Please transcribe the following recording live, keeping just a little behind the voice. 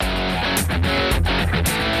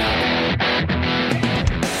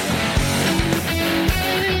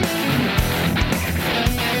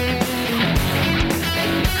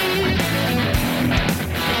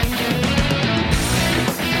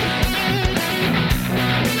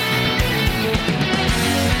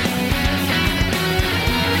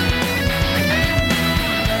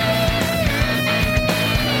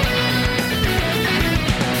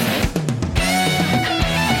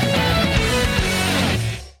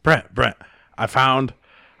Brent, I found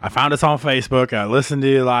us on Facebook. I listened to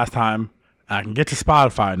you last time. I can get to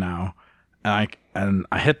Spotify now, and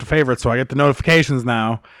I hit the favorites, so I get the notifications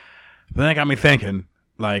now. But then it got me thinking.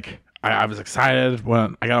 Like, I was excited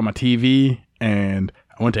when I got on my TV, and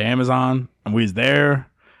I went to Amazon, and we was there,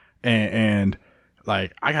 and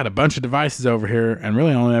like, I got a bunch of devices over here, and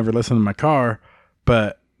really only ever listen to my car.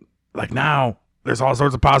 But like, now there's all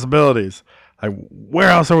sorts of possibilities. Like, where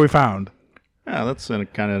else are we found? Yeah, that's kind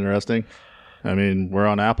of interesting. I mean, we're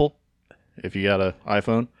on Apple. If you got an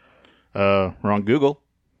iPhone, we're on Google.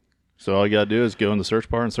 So all you got to do is go in the search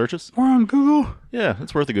bar and search us. We're on Google? Yeah,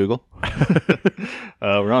 it's worth a Google.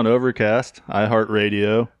 We're on Overcast,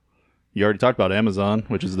 iHeartRadio. You already talked about Amazon,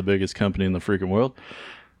 which is the biggest company in the freaking world.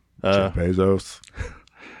 Jeff Bezos.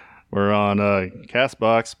 We're on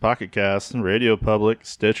CastBox, Pocket Cast, Radio Public,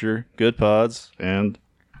 Stitcher, Good Pods, and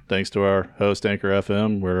thanks to our host, Anchor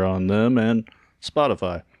FM, we're on them and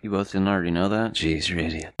Spotify. You both didn't already know that? Jeez, you're an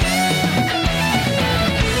idiot.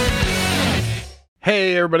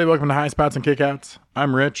 Hey, everybody. Welcome to High Spots and Kickouts.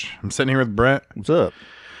 I'm Rich. I'm sitting here with Brett. What's up?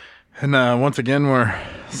 And once again, we're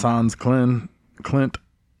Sans Clint.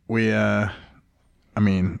 We, I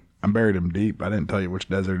buried him deep. I didn't tell you which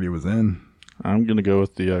desert he was in. I'm going to go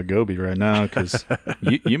with the Gobi right now because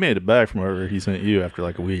you made it back from wherever he sent you after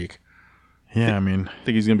like a week. Yeah, I think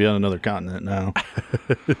he's going to be on another continent now.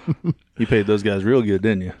 You paid those guys real good,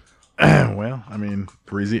 didn't you? Well,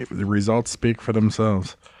 the results speak for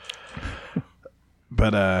themselves.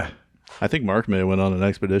 But I think Mark may have went on an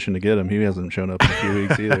expedition to get him. He hasn't shown up in a few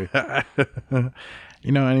weeks either. And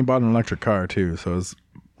he bought an electric car too, so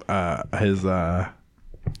his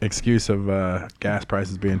excuse of gas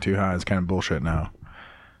prices being too high is kind of bullshit now.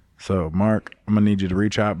 So, Mark, I'm gonna need you to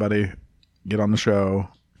reach out, buddy. Get on the show,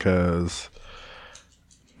 because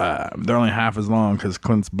they're only half as long, because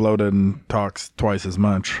Clint's bloated and talks twice as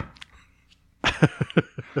much.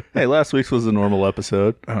 Hey, last week's was a normal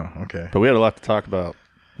episode. Oh, okay. But we had a lot to talk about.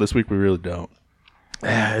 This week we really don't.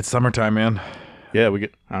 It's summertime, man. Yeah,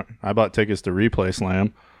 I bought tickets to Replay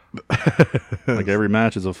Slam. Like every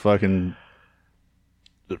match is a fucking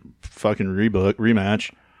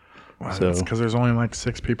rematch. Wow, so it's because there's only like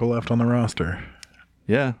 6 people left on the roster.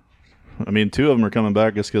 Yeah. 2 of them are coming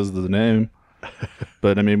back just because of the name.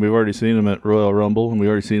 But, we've already seen them at Royal Rumble, and we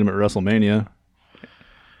already seen them at WrestleMania.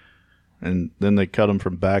 And then they cut them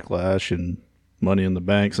from Backlash and Money in the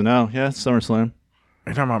Bank. So now, yeah, it's SummerSlam.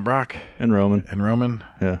 Are you talking about Brock? And Roman.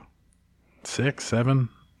 Yeah. 6, 7?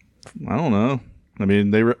 I don't know.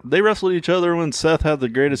 They wrestled each other when Seth had the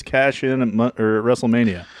greatest cash in at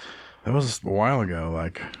WrestleMania. That was a while ago.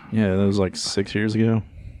 Yeah, that was like 6 years ago,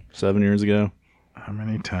 7 years ago. How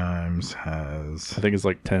many times has... I think it's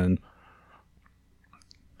like 10.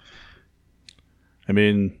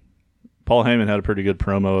 Paul Heyman had a pretty good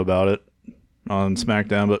promo about it on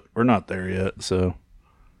SmackDown, but we're not there yet, so...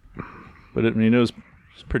 But, it was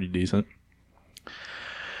pretty decent.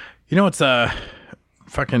 You know what's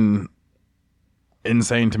fucking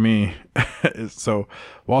insane to me? So,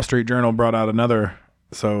 Wall Street Journal brought out another...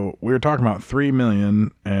 So, we were talking about $3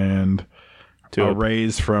 million and a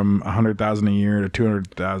raise from $100,000 a year to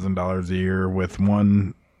 $200,000 a year with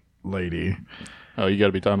one lady. Oh, you got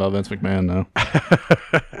to be talking about Vince McMahon now.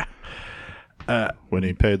 When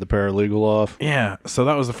he paid the paralegal off. Yeah, so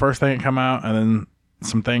that was the first thing that come out, and then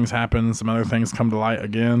some things happen, some other things come to light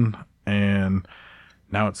again, and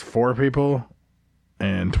now it's 4 people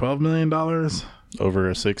and $12 million over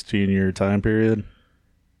a 16-year time period.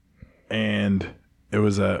 And there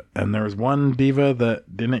was one diva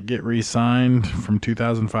that didn't get re-signed from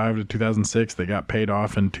 2005 to 2006. They got paid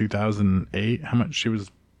off in 2008. How much she was?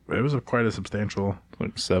 It was quite a substantial,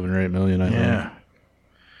 like $7 or $8 million. I think.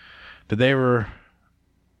 Did they ever?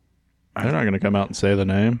 They're not going to come out and say the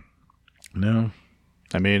name. No.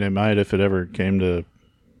 It might if it ever came to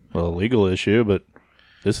a legal issue, but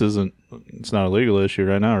it's not a legal issue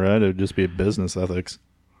right now, right? It would just be business ethics.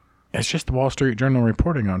 It's just the Wall Street Journal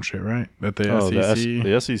reporting on shit, right? That the SEC...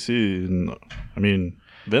 The SEC,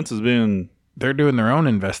 Vince is being... They're doing their own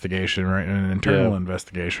investigation, right? An internal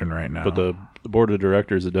investigation right now. But the board of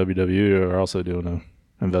directors at WWE are also doing an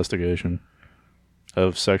investigation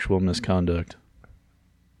of sexual misconduct.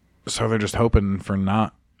 So they're just hoping for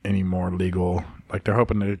not any more legal... Like, they're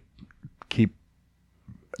hoping to keep...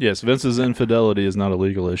 Yes, Vince's infidelity is not a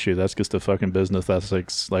legal issue. That's just a fucking business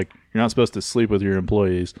ethics. Like, you're not supposed to sleep with your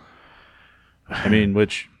employees.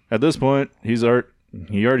 Which, at this point, he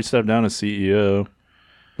already stepped down as CEO.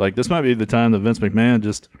 Like, this might be the time that Vince McMahon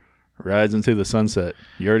just rides into the sunset.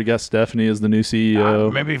 You already got Stephanie as the new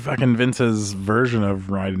CEO. Maybe fucking Vince's version of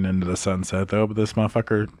riding into the sunset, though. But this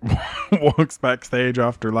motherfucker walks backstage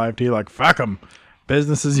after live tea like, fuck him.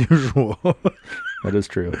 Business as usual. That is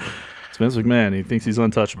true. It's Vince McMahon. He thinks he's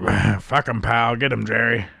untouchable. Fuck him, pal. Get him,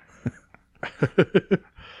 Jerry.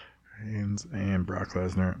 Reigns and Brock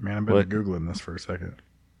Lesnar. Man, I've been What? Googling this for a second.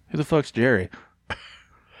 Who the fuck's Jerry?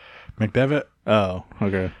 McDevitt? Oh,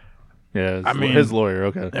 okay. Yeah, I mean- his lawyer.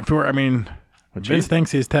 Okay. Vince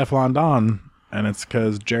thinks he's Teflon Don, and it's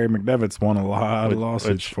because Jerry McDevitt's won a lot of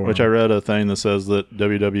lawsuits for Which him. I read a thing that says that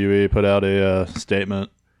WWE put out a statement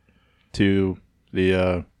to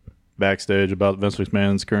the backstage about Vince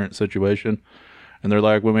McMahon's current situation. And they're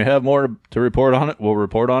like, when we have more to report on it, we'll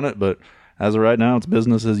report on it. But as of right now, it's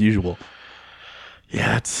business as usual.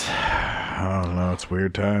 Yeah, I don't know. It's a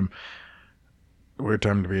weird time. Weird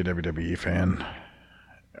time to be a WWE fan.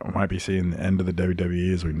 We might be seeing the end of the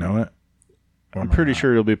WWE as we know it. I'm pretty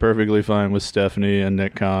sure you'll be perfectly fine with Stephanie and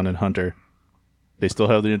Nick Khan and Hunter. They still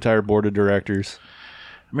have the entire board of directors.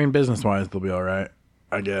 I mean, business-wise, they'll be all right,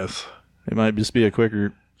 I guess. It might just be a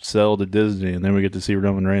quicker sell to Disney, and then we get to see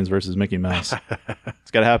Roman Reigns versus Mickey Mouse.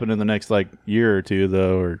 It's got to happen in the next year or two,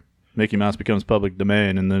 though, or Mickey Mouse becomes public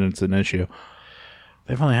domain, and then it's an issue.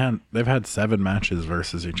 They've had 7 matches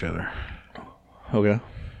versus each other. Okay.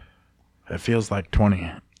 It feels like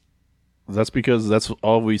 20. That's because that's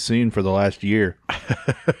all we've seen for the last year.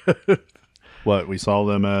 What, we saw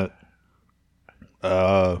them at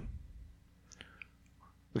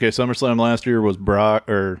SummerSlam last year was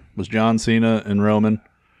John Cena and Roman,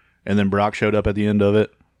 and then Brock showed up at the end of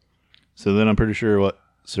it. So then I'm pretty sure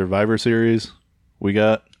Survivor Series we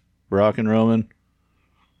got Brock and Roman,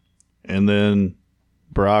 and then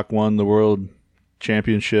Brock won the World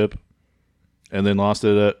Championship and then lost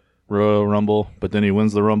it at Royal Rumble, but then he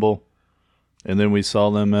wins the Rumble. And then we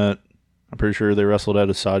saw them I'm pretty sure they wrestled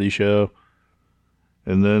at a Saudi show.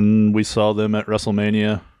 And then we saw them at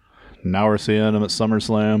WrestleMania. Now we're seeing them at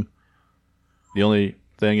SummerSlam. The only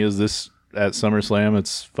thing is at SummerSlam,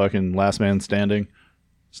 it's fucking last man standing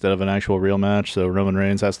instead of an actual real match. So Roman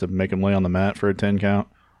Reigns has to make him lay on the mat for a 10 count.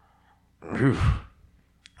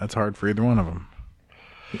 That's hard for either one of them.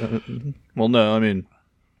 Well, no, I mean,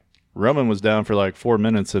 Roman was down for 4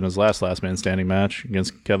 minutes in his last man standing match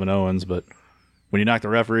against Kevin Owens, but when you knock the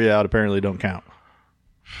referee out, apparently it don't count.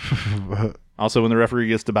 Also, when the referee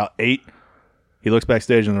gets to about 8, he looks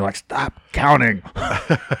backstage and they're like, stop counting.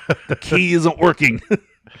 The key isn't working.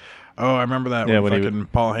 Oh, I remember that Yeah, when when he fucking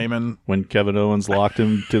Paul Heyman When Kevin Owens locked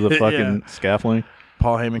him to the fucking scaffolding.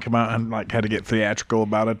 Paul Heyman come out and had to get theatrical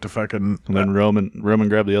about it to fucking. And then Roman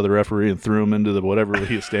grabbed the other referee and threw him into the whatever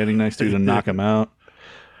he was standing next to knock him out.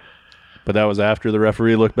 But that was after the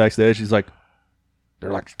referee looked backstage. They're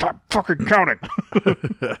like, stop fucking counting.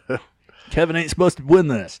 Kevin ain't supposed to win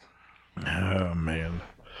this. Oh man,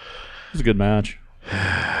 It was a good match.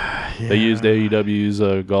 yeah. They used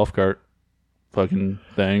AEW's golf cart fucking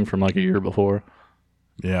thing from a year before.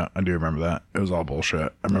 Yeah, I do remember that. It was all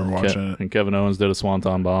bullshit. I remember watching it. And Kevin Owens did a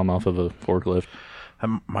swanton bomb off of a forklift.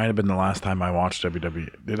 That might have been the last time I watched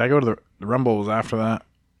WWE. Did I go to the Rumble? Was after that,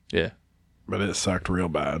 Yeah. but it sucked real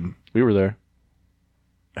bad. We were there.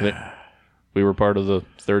 We were part of the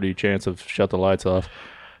 30 chance of shut the lights off.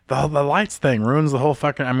 The lights thing ruins the whole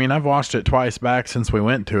fucking. I mean, I've watched it twice back since we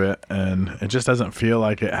went to it, and it just doesn't feel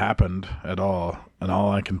like it happened at all. And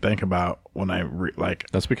all I can think about when I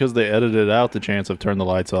That's because they edited out the chance of turn the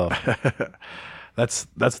lights off. that's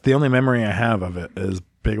the only memory I have of it is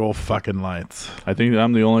big old fucking lights. I think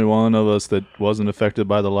I'm the only one of us that wasn't affected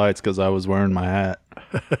by the lights because I was wearing my hat.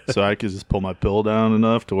 So I could just pull my pill down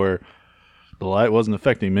enough to where the light wasn't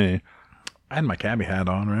affecting me. I had my cabbie hat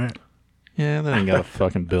on, right? Yeah, that ain't got a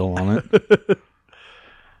fucking bill on it.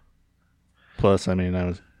 Plus, I mean,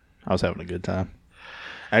 I was having a good time.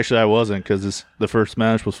 Actually, I wasn't because the first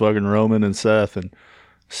match was fucking Roman and Seth, and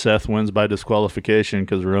Seth wins by disqualification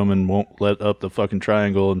because Roman won't let up the fucking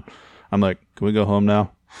triangle, and I'm like, can we go home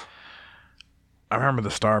now? I remember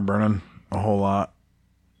the star burning a whole lot.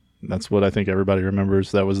 That's what I think everybody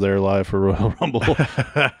remembers. That was their live for Royal Rumble.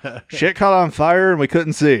 Shit caught on fire and we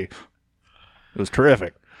couldn't see. It was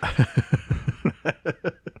terrific. I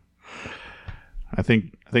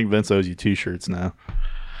think Vince owes you T-shirts now.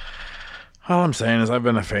 All I'm saying is I've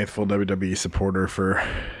been a faithful WWE supporter for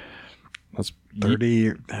That's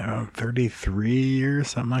 33 years,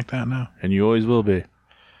 something like that now. And you always will be.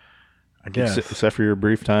 I guess. Except for your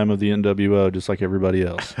brief time of the NWO, just like everybody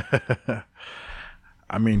else.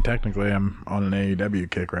 I mean, technically, I'm on an AEW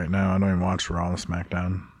kick right now. I don't even watch Raw and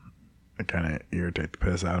SmackDown. It kind of irritates the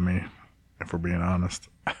piss out of me, if we're being honest.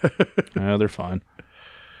 They're fine.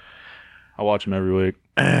 I watch him every week.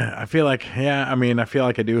 I feel like, I feel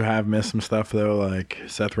like I do have missed some stuff though. Like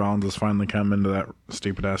Seth Rollins has finally come into that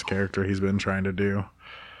stupid ass character he's been trying to do.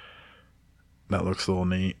 That looks a little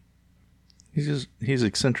neat. He's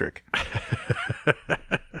eccentric.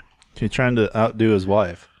 He's trying to outdo his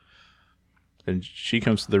wife. And she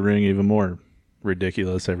comes to the ring even more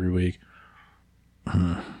ridiculous every week.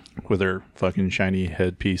 With her fucking shiny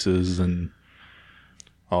headpieces and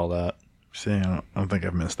all that. See, I don't think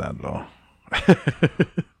I've missed that at all.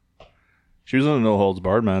 She was in a no holds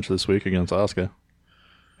barred match this week against Asuka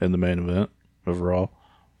in the main event overall.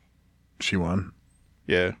 She won.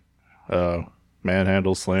 Yeah.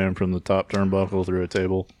 Manhandle slam from the top turnbuckle through a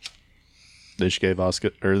table. Then she gave then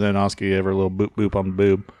Asuka gave her a little boop boop on the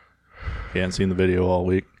boob. You hadn't seen the video all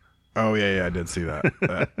week. Oh yeah, I did see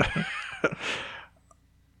that.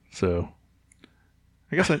 So,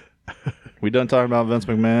 I guess we done talking about Vince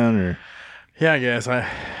McMahon, or yeah, I guess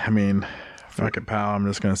I mean, fuck it, pal. I'm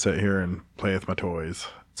just gonna sit here and play with my toys.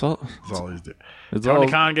 it's all He's doing. it's Tony all.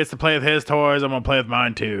 Khan gets to play with his toys. I'm gonna play with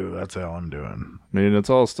mine too. That's all I'm doing. I mean, it's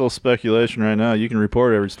all still speculation right now. You can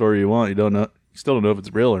report every story you want. You still don't know if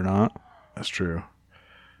it's real or not. That's true.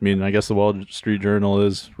 I mean, I guess the Wall Street Journal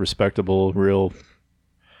is respectable, real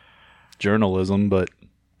journalism, but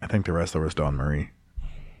I think the wrestler was Dawn Marie.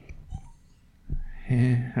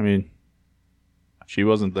 I mean, she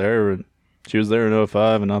wasn't there. She was there in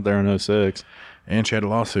 05 and not there in 06. And she had a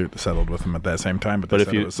lawsuit settled with him at that same time. But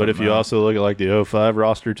if you also look at like the 05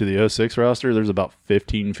 roster to the 06 roster, there's about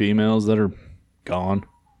 15 females that are gone.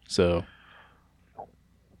 So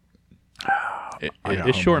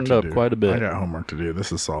it's shortened up quite a bit. I got homework to do.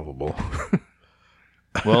 This is solvable.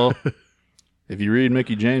 Well, if you read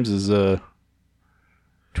Mickey James's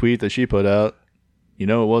tweet that she put out, you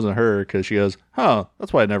know it wasn't her because she goes,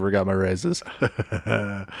 that's why I never got my raises.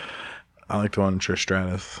 I like the one Trish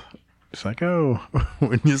Stratus. It's like, oh,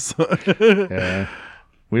 when you saw Yeah,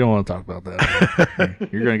 we don't want to talk about that.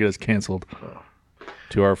 You're going to get us canceled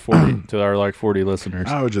to our 40 listeners.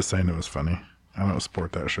 I was just saying it was funny. I don't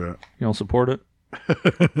support that shit. You don't support it?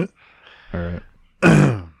 All right.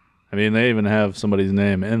 I mean, they even have somebody's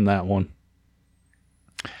name in that one.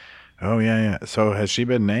 Oh, yeah. So has she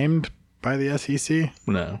been named by the SEC?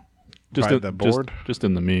 No. By the board? Just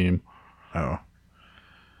in the meme. Oh.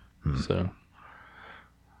 So.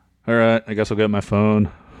 All right. I guess I'll get my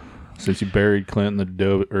phone since you buried Clint in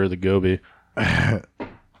the Gobi.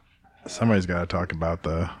 Somebody's got to talk about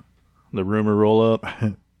the rumor roll up.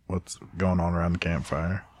 what's going on around the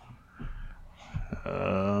campfire.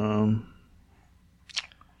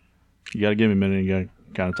 You got to give me a minute. You got to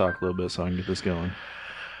kind of talk a little bit so I can get this going.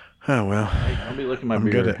 Oh, well. I'll be licking my I'm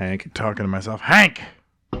beer, good at Hank. talking to myself. Hank!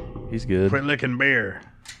 He's good. Quit licking beer.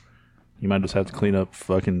 You might just have to clean up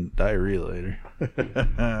fucking diarrhea later.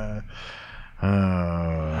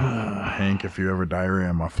 Hank, if you ever diarrhea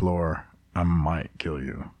on my floor, I might kill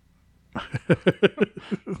you.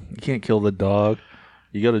 You can't kill the dog.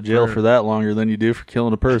 You go to jail for that longer than you do for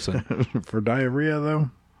killing a person. For diarrhea,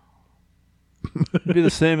 though? It'd be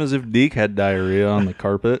the same as if Deke had diarrhea on the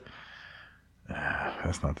carpet.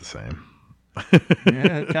 That's not the same.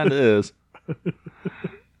 Yeah, it kind of is.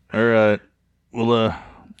 All right. We'll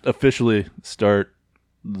officially start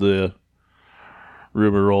the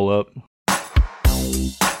rumor roll up.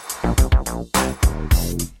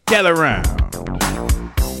 Gather round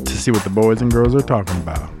to see what the boys and girls are talking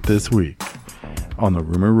about this week on the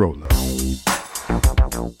Rumor Roll-Up.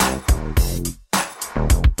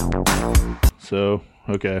 So,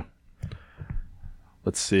 okay.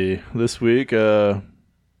 Let's see. This week, we'll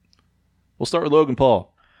start with Logan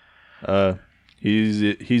Paul.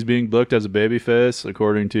 He's being booked as a babyface,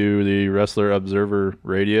 according to the Wrestler Observer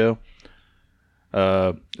Radio.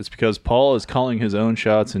 It's because Paul is calling his own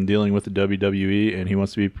shots and dealing with the WWE, and he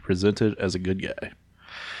wants to be presented as a good guy.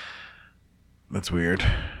 That's weird.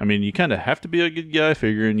 I mean, you kind of have to be a good guy,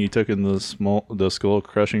 figuring you took in the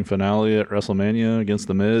skull-crushing finale at WrestleMania against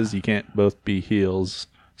The Miz. You can't both be heels,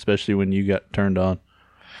 especially when you got turned on.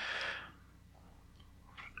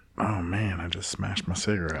 Oh, man, I just smashed my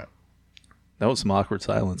cigarette. That was some awkward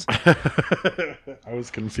silence. I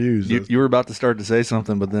was confused. You were about to start to say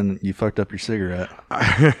something, but then you fucked up your cigarette.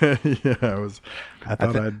 Yeah,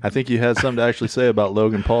 I think you had something to actually say about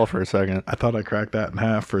Logan Paul for a second. I thought I cracked that in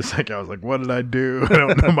half for a second. I was like, what did I do? I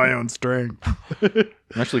don't know my own strength. I'm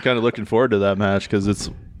actually kind of looking forward to that match because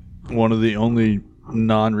it's one of the only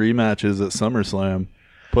non-rematches at SummerSlam.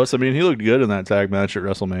 Plus, I mean, he looked good in that tag match at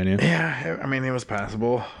WrestleMania. Yeah, I mean, it was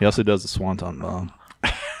passable. He also does the Swanton Bomb.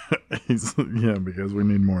 Yeah, because we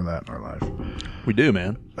need more of that in our life. We do,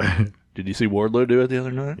 man. Did you see Wardlow do it the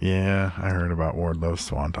other night? Yeah, I heard about Wardlow's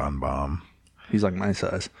Swanton Bomb. He's like my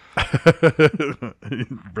size.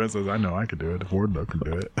 Brent says, I know I could do it if Wardlow can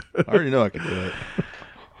do it. I already know I can do it.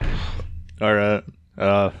 All right.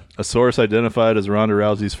 A source identified as Ronda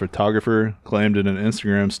Rousey's photographer claimed in an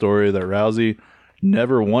Instagram story that Rousey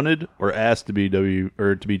never wanted or asked to be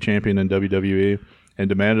champion in WWE, and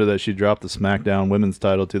demanded that she drop the SmackDown Women's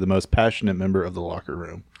title to the most passionate member of the locker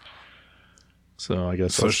room. So I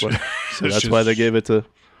guess that's why they gave it to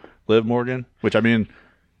Liv Morgan. Which, I mean,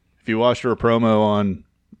 if you watched her promo on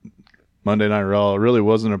Monday Night Raw, it really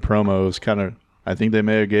wasn't a promo. It was kind of, I think they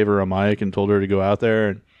may have gave her a mic and told her to go out there,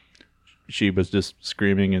 and she was just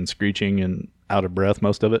screaming and screeching and out of breath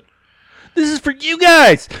most of it. This is for you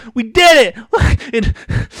guys. We did it.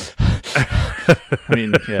 I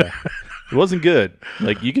mean, yeah, it wasn't good.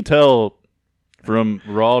 Like, you could tell from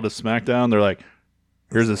Raw to SmackDown, they're like,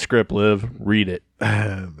 here's a script, Liv. Read it.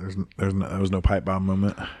 There was no pipe bomb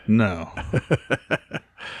moment. No.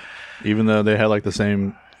 Even though they had like the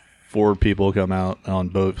same 4 people come out on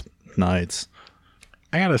both nights.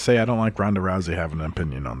 I gotta say, I don't like Ronda Rousey having an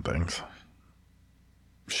opinion on things.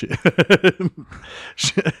 She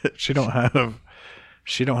don't have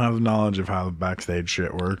knowledge of how the backstage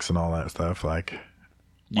shit works and all that stuff. Like,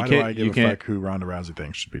 why do I give a fuck who Ronda Rousey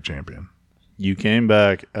thinks should be champion? You came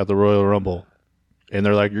back at the Royal Rumble, and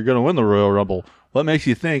they're like, you're going to win the Royal Rumble. What makes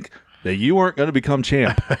you think that you weren't going to become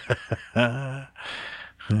champ?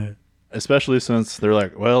 Especially since they're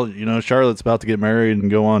like, well, you know, Charlotte's about to get married and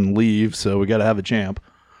go on leave, so we got to have a champ.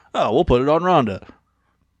 Oh, we'll put it on Ronda.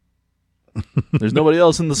 There's nobody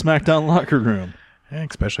else in the SmackDown locker room. Yeah,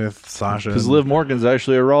 especially with Sasha. Because Liv Morgan's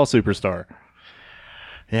actually a Raw superstar.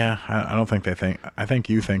 Yeah, I don't think they think. I think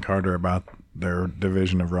you think harder about their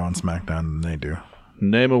division of Raw and SmackDown than they do.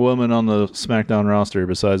 Name a woman on the SmackDown roster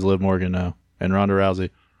besides Liv Morgan now and Ronda Rousey.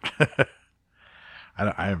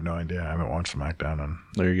 I have no idea. I haven't watched SmackDown in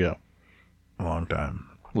There you go. a long time.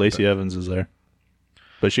 Lacey Evans is there.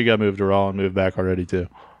 But she got moved to Raw and moved back already, too.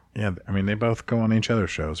 Yeah, I mean, they both go on each other's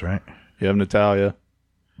shows, right? You have Natalya.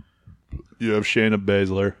 You have Shayna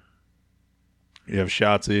Baszler. You have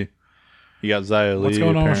Shotzi. You got Xia Li. What's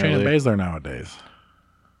going on with apparently. Shayna Baszler nowadays?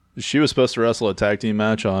 She was supposed to wrestle a tag team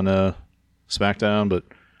match on SmackDown, but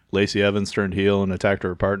Lacey Evans turned heel and attacked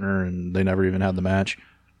her partner, and they never even had the match.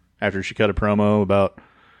 After she cut a promo about,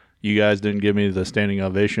 you guys didn't give me the standing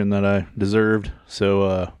ovation that I deserved,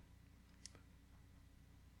 so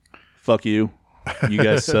fuck you. You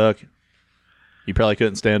guys suck. You probably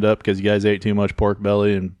couldn't stand up because you guys ate too much pork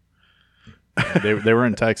belly, and they were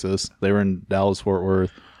in Texas. They were in Dallas, Fort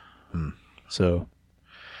Worth. So,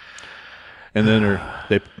 and then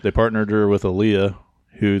they partnered her with Aaliyah,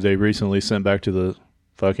 who they recently sent back to the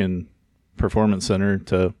fucking performance center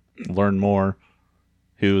to learn more,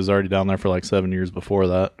 who was already down there for like 7 years before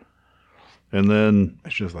that. And then I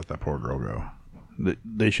should just let that poor girl go.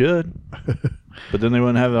 they should, but then they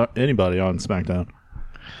wouldn't have anybody on SmackDown.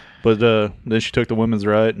 But then she took the women's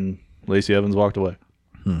right, and Lacey Evans walked away.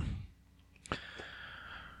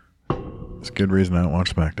 It's a good reason I don't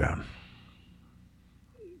watch SmackDown.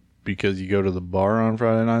 Because you go to the bar on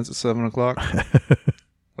Friday nights at 7 o'clock,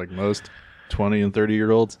 like most 20 and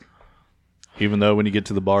 30-year-olds. Even though when you get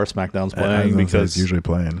to the bar, SmackDown's playing because it's usually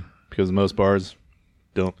playing. Because most bars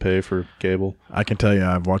don't pay for cable. I can tell you,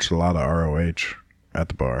 I've watched a lot of ROH at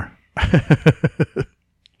the bar.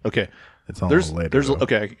 Okay, It's all there's later. though.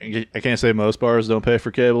 okay. I can't say most bars don't pay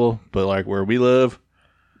for cable, but like where we live,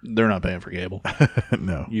 they're not paying for cable.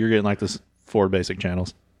 No. You're getting like this 4 basic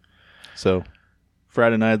channels. So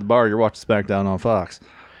Friday night at the bar, you're watching SmackDown on Fox.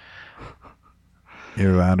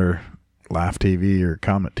 Either that or Laugh TV or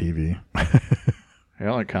Comet TV. Yeah,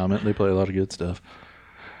 I like Comet. They play a lot of good stuff.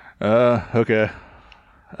 Okay.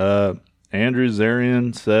 Andrew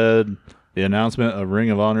Zarian said the announcement of Ring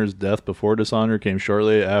of Honor's Death Before Dishonor came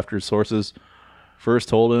shortly after sources first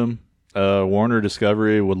told him Warner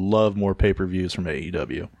Discovery would love more pay-per-views from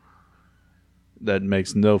AEW. That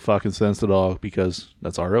makes no fucking sense at all because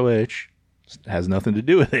that's ROH. It has nothing to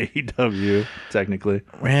do with AEW, technically.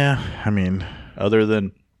 Yeah, I mean, Other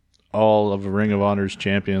than all of Ring of Honor's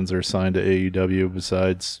champions are signed to AEW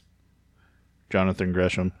besides Jonathan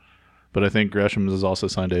Gresham. But I think Gresham is also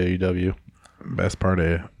signed to AEW. best part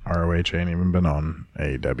of ROH ain't even been on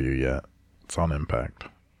AEW yet. It's on Impact.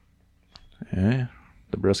 Yeah,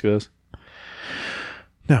 the Briscoes.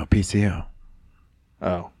 No, PCO.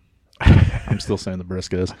 Oh. I'm still saying the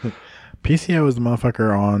Briscoes. PCO is the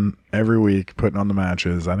motherfucker on every week putting on the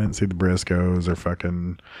matches. I didn't see the Briscoes or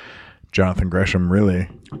fucking Jonathan Gresham, really.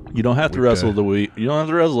 You don't have to wrestle the week. You don't have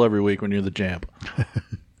to wrestle every week when you're the champ.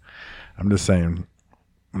 I'm just saying,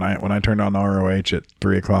 when I turned on ROH at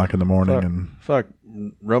 3:00 in the morning, Fuck.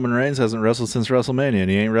 Roman Reigns hasn't wrestled since WrestleMania, and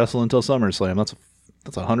he ain't wrestling until SummerSlam.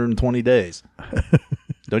 That's 120 days.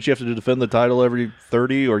 Don't you have to defend the title every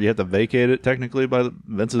 30, or you have to vacate it technically by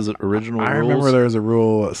Vince's original I rules? remember there was a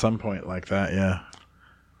rule at some point like that. Yeah.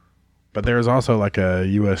 But there was also like a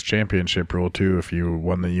U.S. championship rule too. If you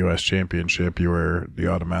won the U.S. championship, you were the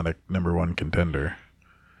automatic number one contender.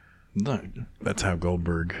 No, That's how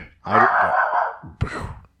Goldberg.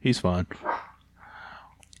 he's fine.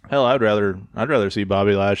 Hell, I'd rather see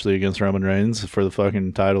Bobby Lashley against Roman Reigns for the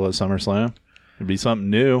fucking title at SummerSlam. It'd be something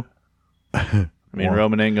new. I mean, Well,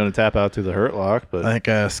 Roman ain't going to tap out to the Hurt Lock, but I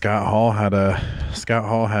think Scott Hall had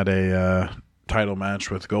a title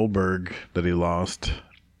match with Goldberg that he lost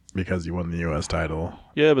because he won the U.S. title.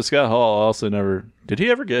 yeah. But Scott Hall also never did. He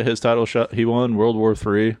ever get his title shot? He won World War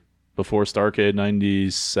III before Starrcade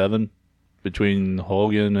 '97 between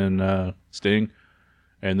Hogan and Sting,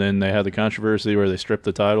 and then they had the controversy where they stripped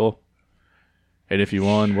the title. And if you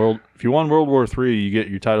won World War III, you get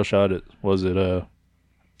your title shot at was it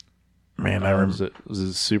Man, I remember was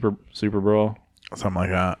it Super Brawl? something like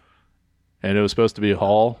that. And it was supposed to be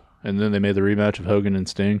Hall, and then they made the rematch of Hogan and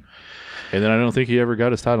Sting. And then I don't think he ever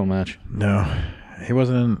got his title match. No, he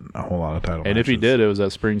wasn't in a whole lot of title And if he matches. did, it was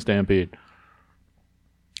at Spring Stampede.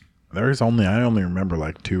 I only remember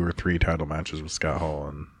like 2 or 3 title matches with Scott Hall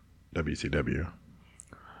and WCW.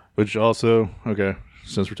 Which also, okay,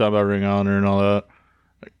 since we're talking about Ring of Honor and all that,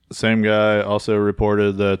 the same guy also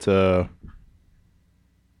reported that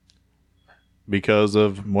because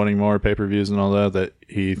of wanting more pay-per-views and all that, that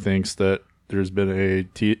he thinks that there's been a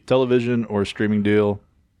television or streaming deal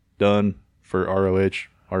done for ROH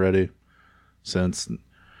already since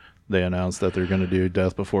they announced that they're going to do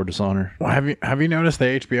Death Before Dishonor. Well, have you noticed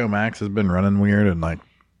that HBO Max has been running weird and like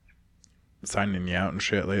signing you out and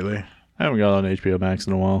shit lately? I haven't got on HBO Max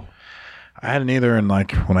in a while. I hadn't either, and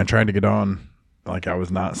like when I tried to get on, like I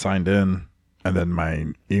was not signed in, and then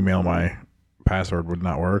my password would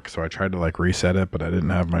not work, so I tried to like reset it, but I didn't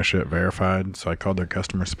have my shit verified, so I called their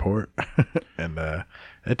customer support, and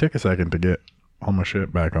it took a second to get all my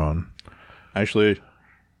shit back on. Actually,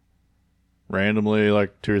 randomly,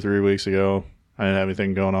 like 2 or 3 weeks ago, I didn't have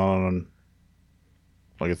anything going on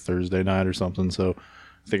like a Thursday night or something, so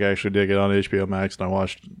I think I actually did get on HBO Max, and I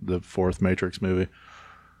watched the 4th Matrix movie.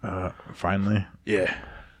 Finally, Yeah.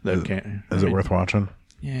 is it worth watching?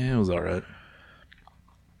 Yeah, it was all right.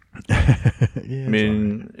 Yeah, I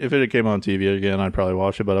mean, if it had came on TV again, I'd probably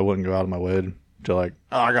watch it, but I wouldn't go out of my way to like,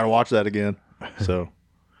 oh, I got to watch that again. So,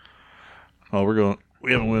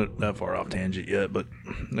 we haven't went that far off tangent yet, but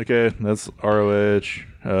okay, that's ROH.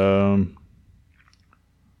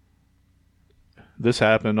 This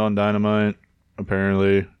happened on Dynamite.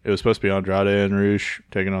 Apparently, it was supposed to be Andrade and Rush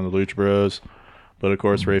taking on the Lucha Bros, but of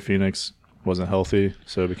course, Rey Fenix wasn't healthy,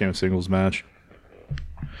 so it became a singles match.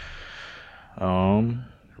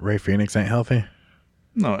 Rey Fenix ain't healthy.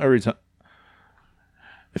 No, every time.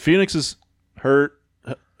 If Phoenix is hurt,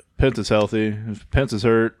 Pence is healthy. If Pence is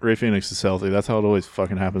hurt, Rey Fenix is healthy. That's how it always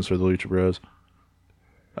fucking happens for the Lucha Bros.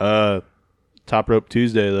 Top Rope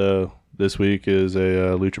Tuesday, though, this week is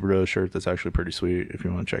a Lucha Bros shirt that's actually pretty sweet if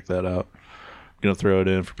you want to check that out. I'm going to throw it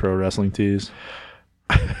in for Pro Wrestling Tees.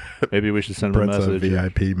 Maybe we should send them a Brent's a message.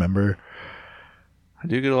 VIP member. I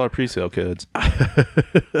do get a lot of pre-sale codes.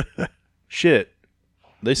 Shit.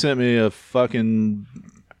 They sent me a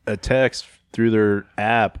text through their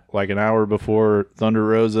app like an hour before Thunder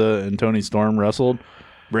Rosa and Tony Storm wrestled.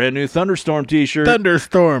 Brand new Thunderstorm t-shirt.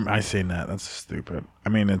 Thunderstorm. I seen that. That's stupid. I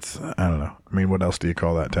mean, I don't know. I mean, what else do you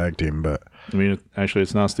call that tag team? But I mean, actually,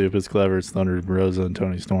 it's not stupid. It's clever. It's Thunder Rosa and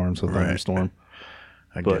Tony Storm, so Right. Thunderstorm.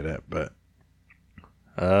 I get it. But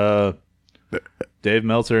Dave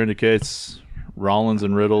Meltzer indicates Rollins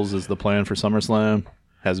and Riddles is the plan for SummerSlam.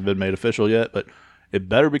 Hasn't been made official yet, but it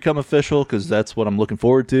better become official because that's what I'm looking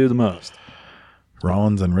forward to the most.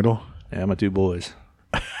 Rollins and Riddle, Yeah, my 2 boys.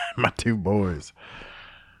 my 2 boys.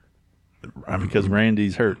 Because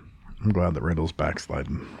Randy's hurt. I'm glad that Riddle's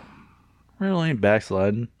backsliding. Riddle ain't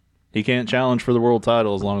backsliding. He can't challenge for the world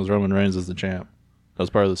title as long as Roman Reigns is the champ. That's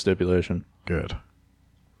part of the stipulation. Good.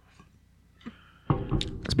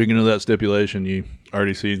 Speaking of that stipulation, you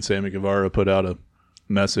already seen Sammy Guevara put out a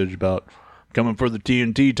message about coming for the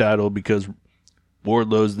TNT title because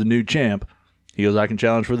Wardlow's the new champ. He goes, I can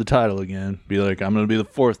challenge for the title again. Be like, I'm going to be the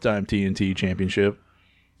 4th time TNT championship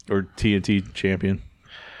or TNT champion.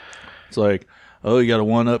 It's like, oh, you got to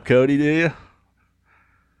one-up Cody, do you? I'm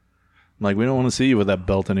like, we don't want to see you with that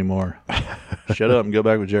belt anymore. Shut up and go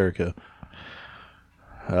back with Jericho.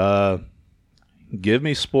 Give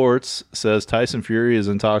Me Sports says Tyson Fury is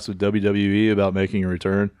in talks with WWE about making a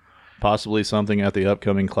return, possibly something at the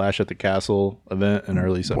upcoming Clash at the Castle event in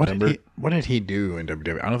early September. What did he do in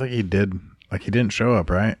WWE? I don't think he did. Like, he didn't show up,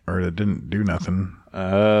 right? Or it didn't do nothing.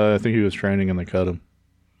 I think he was training and they cut him.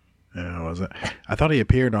 Yeah, was it? I thought he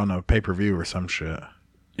appeared on a pay-per-view or some shit.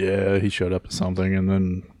 Yeah, he showed up at something, and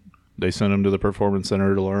then they sent him to the Performance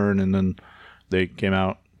Center to learn, and then they came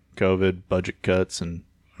out, COVID, budget cuts, and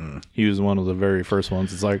he was one of the very first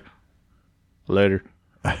ones. It's like, later.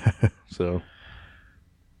 So,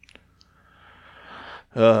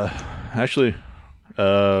 actually,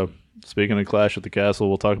 speaking of Clash at the Castle,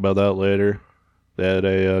 we'll talk about that later. They had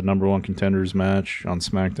a number one contenders match on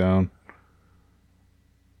SmackDown.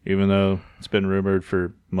 Even though it's been rumored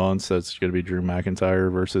for months that it's going to be Drew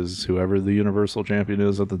McIntyre versus whoever the Universal Champion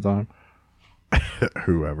is at the time.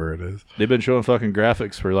 Whoever it is. They've been showing fucking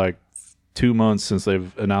graphics for like 2 months since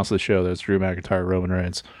they've announced the show that it's Drew McIntyre, Roman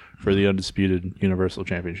Reigns for the undisputed Universal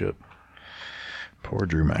Championship. Poor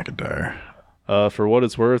Drew McIntyre. For what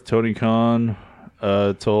it's worth, Tony Khan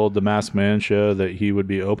told the Masked Man show that he would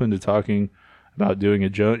be open to talking about doing a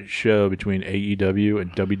joint show between AEW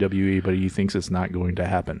and WWE, but he thinks it's not going to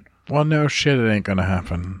happen. Well, no shit, it ain't gonna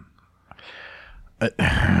happen.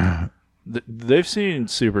 They've seen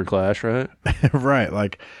Super Clash, right? Right,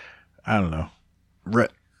 like, I don't know.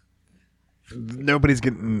 Nobody's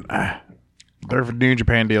getting... their New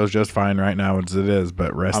Japan deal is just fine right now as it is,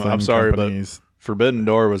 but wrestling I'm sorry, companies... but Forbidden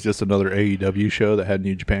Door was just another AEW show that had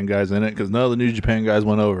New Japan guys in it because none of the New Japan guys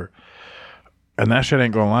went over. And that shit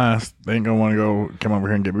ain't gonna last. They ain't gonna want to go come over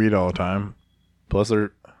here and get beat all the time. Plus,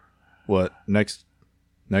 they're next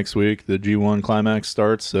week the G1 Climax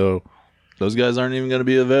starts, so those guys aren't even going to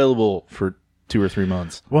be available for 2 or 3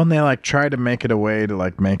 months. Well, and they like try to make it a way to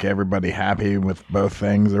like make everybody happy with both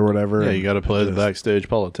things or whatever. Yeah, you got to play the backstage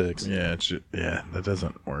politics. Yeah, that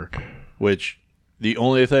doesn't work. Which the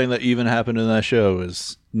only thing that even happened in that show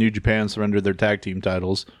is New Japan surrendered their tag team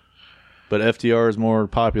titles. But FTR is more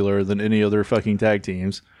popular than any other fucking tag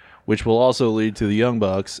teams, which will also lead to the Young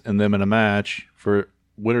Bucks and them in a match for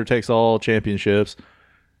winner takes all championships.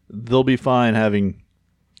 They'll be fine having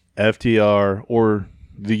FTR or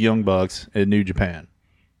the Young Bucks in New Japan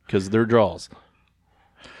because they're draws.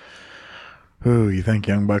 Ooh, you think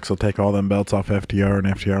Young Bucks will take all them belts off FTR and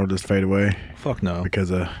FTR will just fade away? Fuck no.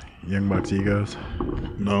 Because of Young Bucks' egos?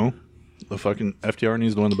 No. The fucking FTR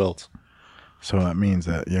needs to win the belts. So that means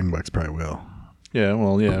that Young Bucks probably will. Yeah,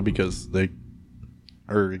 well, yeah, because they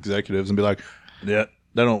are executives and be like, yeah,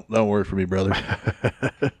 that don't work for me, brother.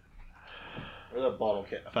 Where's that bottle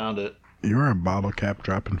cap? I found it. You're a bottle cap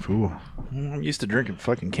dropping fool. I'm used to drinking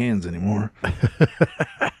fucking cans anymore.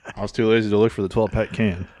 I was too lazy to look for the 12-pack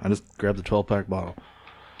can. I just grabbed the 12-pack bottle.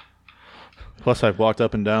 Plus, I've walked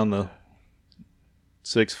up and down the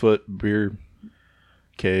 6-foot beer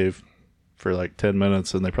cave for like 10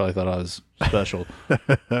 minutes, and they probably thought I was special.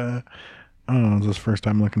 Oh, it was his first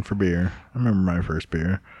time looking for beer. I remember my first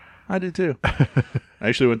beer. I do too. I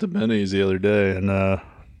actually went to Benny's the other day, and I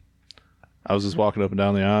was just walking up and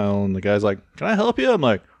down the aisle, and the guy's like, "Can I help you?" I'm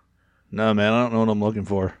like, "No, man, I don't know what I'm looking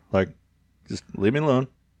for. Like, just leave me alone.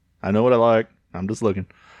 I know what I like. I'm just looking."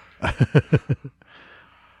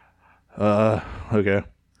 Okay.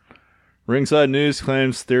 Ringside News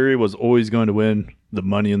claims Theory was always going to win the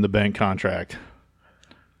Money in the Bank contract.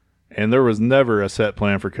 And there was never a set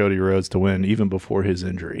plan for Cody Rhodes to win, even before his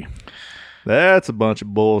injury. That's a bunch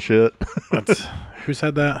of bullshit. Who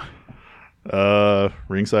said that?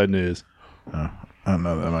 Ringside News. Oh, I don't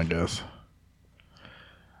know them, I guess.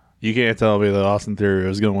 You can't tell me that Austin Theory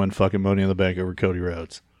was going to win fucking Money in the Bank over Cody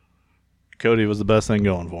Rhodes. Cody was the best thing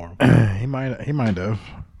going for him. He might have.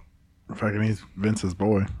 Fucking he's Vince's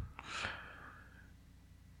boy.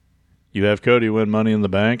 You have Cody win Money in the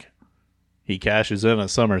Bank. He cashes in at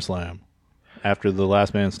SummerSlam after the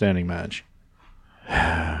Last Man Standing match.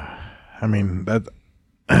 I mean,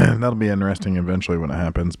 that'll be interesting eventually when it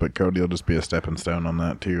happens, but Cody will just be a stepping stone on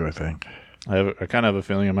that too, I think. I kind of have a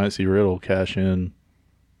feeling I might see Riddle cash in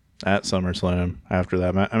at SummerSlam after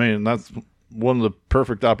that match. I mean, that's one of the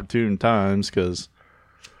perfect opportune times because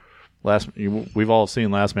we've all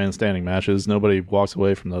seen Last Man Standing matches. Nobody walks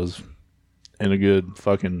away from those in a good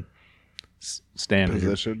fucking standing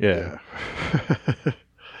Position. Yeah.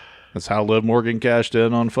 That's how Liv Morgan cashed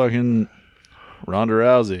in on fucking Ronda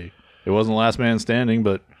Rousey. It wasn't Last Man Standing,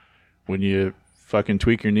 but when you fucking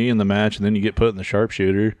tweak your knee in the match and then you get put in the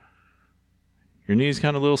sharpshooter, your knee's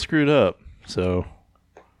kind of a little screwed up. So,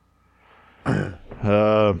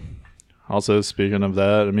 also speaking of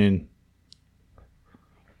that, I mean,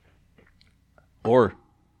 or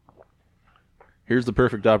here's the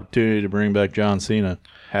perfect opportunity to bring back John Cena.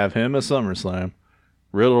 Have him at SummerSlam.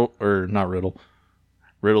 Riddle, or not Riddle.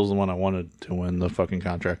 Riddle's the one I wanted to win the fucking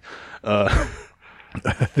contract.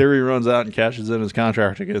 Theory runs out and cashes in his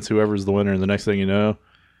contract against whoever's the winner, and the next thing you know,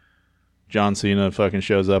 John Cena fucking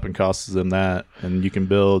shows up and costs them that, and you can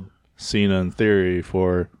build Cena and Theory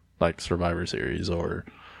for like Survivor Series or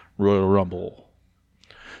Royal Rumble.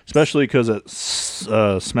 Especially because at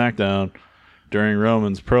SmackDown, during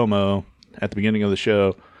Roman's promo at the beginning of the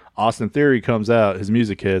show, Austin Theory comes out, his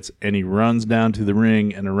music hits, and he runs down to the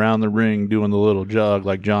ring and around the ring doing the little jog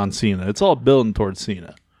like John Cena. It's all building towards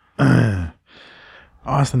Cena.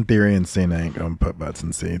 Austin Theory and Cena ain't gonna put butts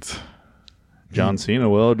in seats. John Cena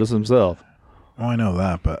will, just himself. Well, I know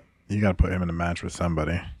that, but you got to put him in a match with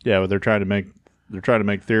somebody. Yeah, but they're trying to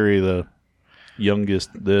make Theory the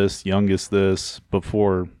youngest this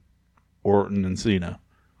before Orton and Cena.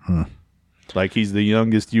 Like he's the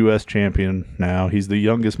youngest U.S. champion now. He's the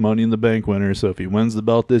youngest Money in the Bank winner. So if he wins the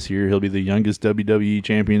belt this year, he'll be the youngest WWE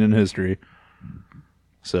champion in history.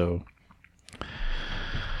 So,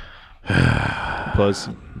 plus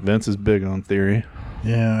Vince is big on Theory.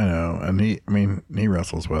 Yeah, I know, and he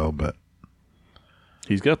wrestles well, but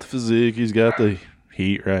he's got the physique. He's got the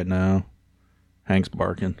heat right now. Hank's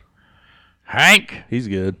barking. Hank, he's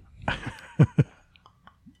good.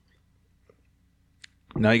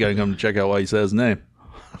 Now you got to come to check out why he says his name.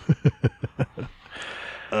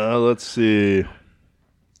 Let's see.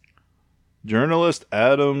 Journalist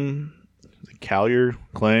Adam Collier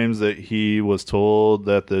claims that he was told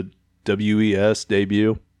that the WES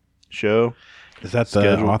debut show is that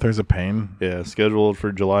the Authors of Pain? Yeah, scheduled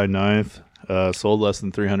for July 9th. Sold less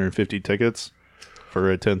than 350 tickets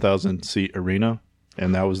for a 10,000 seat arena,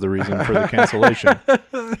 and that was the reason for the cancellation.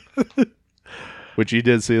 Which you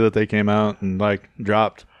did see that they came out and like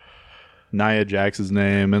dropped Nia Jax's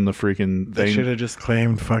name in the freaking thing. They should have just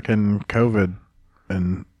claimed fucking COVID.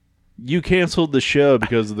 And you canceled the show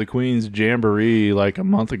because of the Queen's Jamboree like a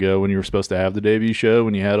month ago when you were supposed to have the debut show,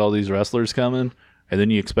 when you had all these wrestlers coming, and then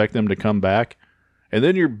you expect them to come back, and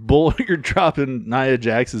then you're dropping Nia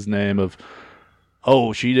Jax's name of,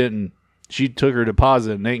 oh, she took her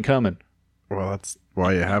deposit and ain't coming. Well, that's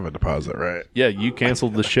why you have a deposit, right? Yeah, you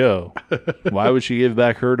canceled the show. Why would she give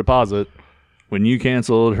back her deposit when you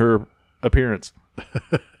canceled her appearance?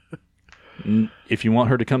 If you want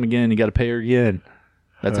her to come again, you got to pay her again.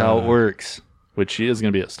 That's how it works. Which she is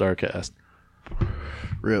going to be at StarCast.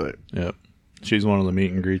 Really? Yep. She's one of the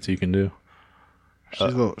meet and greets you can do. She's a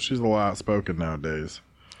little outspoken nowadays.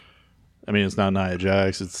 I mean, it's not Nia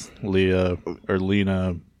Jax. It's Leah or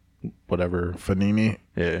Lena, whatever. Fanini?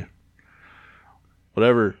 Yeah.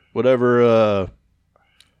 Whatever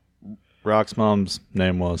Rock's mom's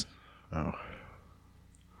name was. Oh.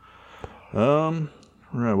 All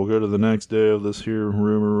right, we'll go to the next day of this here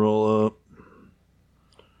rumor roll up.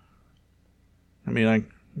 I mean, I'm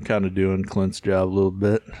kind of doing Clint's job a little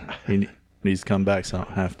bit. He needs to come back, so I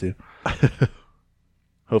don't have to.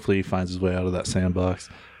 Hopefully he finds his way out of that sandbox.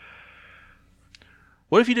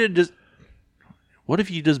 What if you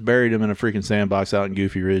just buried him in a freaking sandbox out in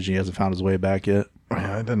Goofy Ridge and he hasn't found his way back yet?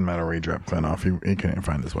 Yeah, it didn't matter where he dropped Clint off. He couldn't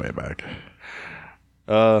find his way back.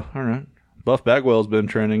 All right. Buff Bagwell's been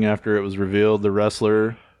trending after it was revealed the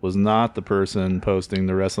wrestler was not the person posting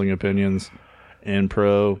the wrestling opinions in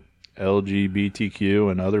pro LGBTQ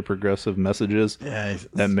and other progressive messages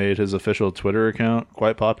that made his official Twitter account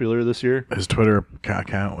quite popular this year. His Twitter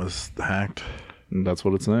account was hacked. And that's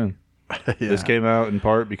what it's saying. Yeah. This came out in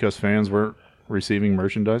part because fans weren't receiving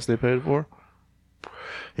merchandise they paid for.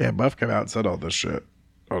 Yeah, Buff came out and said all this shit.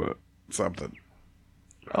 Something.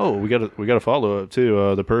 Oh, we got a follow up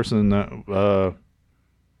too. The person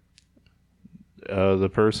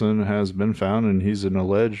has been found and he's an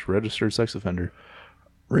alleged registered sex offender.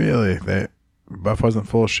 Really? Buff wasn't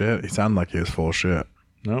full of shit? He sounded like he was full of shit.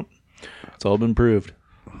 Nope. It's all been proved.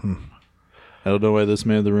 I don't know why this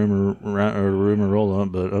made the rumor roll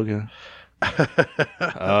up, but okay.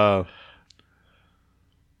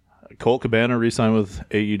 Colt Cabana re-signed with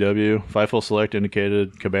AEW. Fightful Select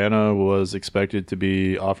indicated Cabana was expected to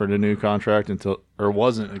be offered a new contract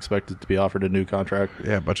wasn't expected to be offered a new contract.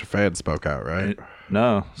 Yeah, a bunch of fans spoke out, right?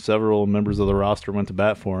 No, several members of the roster went to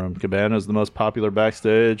bat for him. Cabana is the most popular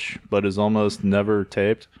backstage, but is almost never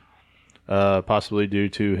taped, possibly due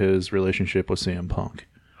to his relationship with CM Punk.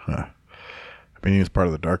 Huh. I mean, he was part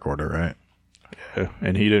of the Dark Order, right? Yeah,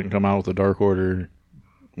 and he didn't come out with the Dark Order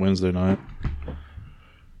Wednesday night.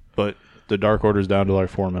 But the Dark Order's down to like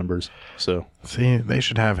 4 members. So see, they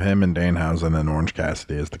should have him and Danhausen and Orange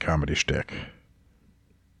Cassidy as the comedy shtick.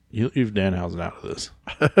 You've Danhausen out of this.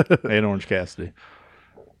 And Orange Cassidy.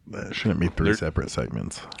 That shouldn't be 3 separate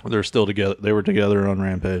segments. They're still together. They were together on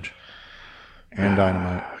Rampage and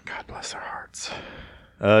Dynamite. God bless their hearts.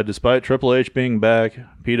 Despite Triple H being back,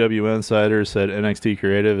 PW Insider said NXT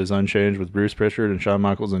Creative is unchanged with Bruce Pritchard and Shawn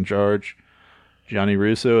Michaels in charge. Johnny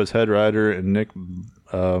Russo as head writer and Nick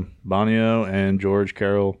Bonio and George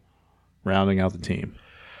Carroll rounding out the team.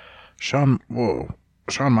 Shawn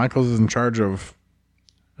Michaels is in charge of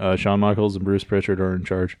Shawn Michaels and Bruce Pritchard are in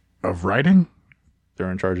charge. Of writing?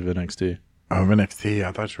 They're in charge of NXT. Of NXT?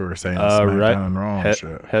 I thought you were saying SmackDown and Raw and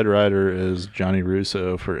shit. Head writer is Johnny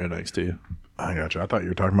Russo for NXT. I got you. I thought you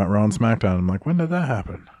were talking about Raw and SmackDown. I'm like, when did that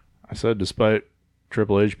happen? I said despite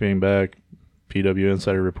Triple H being back, PW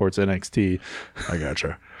Insider reports NXT. I got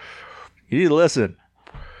you. You need to listen.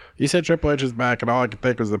 You said Triple H is back, and all I could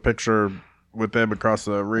think was the picture with them across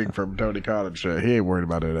the ring from Tony Khan and shit. He ain't worried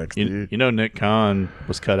about NXT. You know Nick Khan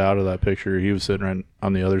was cut out of that picture. He was sitting right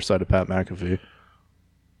on the other side of Pat McAfee.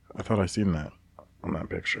 I thought I seen that on that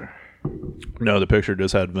picture. No, the picture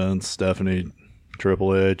just had Vince, Stephanie,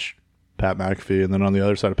 Triple H, Pat McAfee, and then on the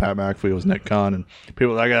other side of Pat McAfee was Nick Khan, and people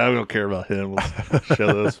were like, I don't care about him. We'll show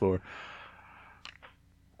those for.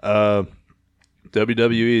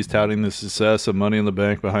 WWE is touting the success of Money in the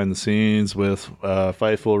Bank behind the scenes, with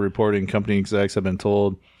Fightful reporting company execs have been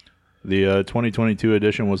told the 2022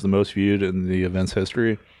 edition was the most viewed in the event's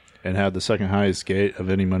history and had the second highest gate of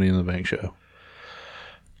any Money in the Bank show.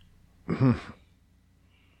 I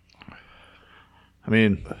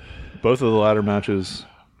mean, both of the ladder matches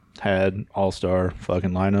had all-star fucking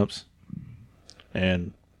lineups,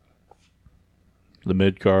 and the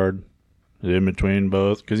mid-card, the in-between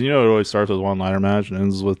both, because you know it always starts with one ladder match and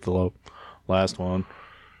ends with the last one.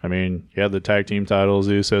 I mean, you had the tag team titles,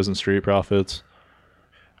 the Usos and Street Profits.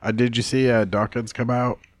 Did you see Dawkins come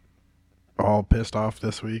out all pissed off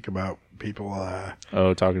this week about people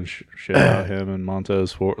talking shit about him and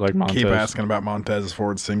Montez Ford, like Montez. Keep asking about Montez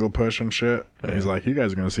Ford's single push and shit. And he's like, you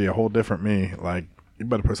guys are going to see a whole different me. Like, you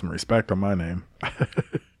better put some respect on my name.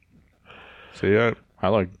 See, I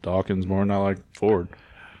like Dawkins more than I like Ford.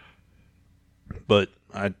 But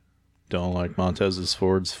I don't like Montez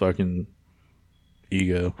Ford's fucking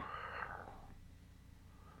ego.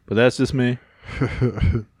 But that's just me.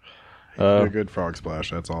 A good frog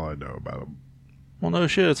splash. That's all I know about him. Well, no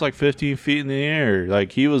shit. It's like 15 feet in the air.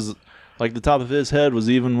 Like, he was, like, the top of his head was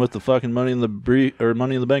even with the fucking Money in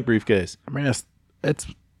the Bank briefcase. I mean, it's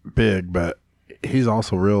big, but he's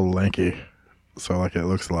also real lanky. So, like, it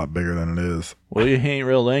looks a lot bigger than it is. Well, he ain't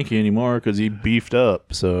real lanky anymore because he beefed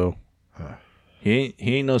up. So, he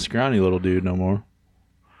ain't no scrawny little dude no more.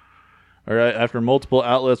 All right, after multiple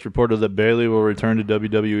outlets reported that Bayley will return to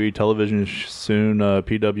WWE television soon,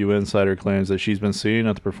 PW Insider claims that she's been seen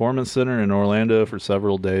at the Performance Center in Orlando for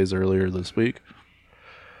several days earlier this week.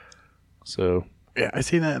 So, yeah, I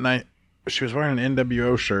seen that, and she was wearing an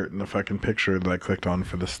NWO shirt in the fucking picture that I clicked on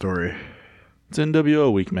for the story. It's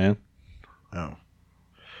NWO week, man. Oh.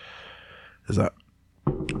 Is that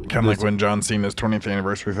kind of like when John Cena's 20th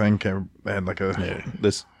anniversary thing came? They had like a...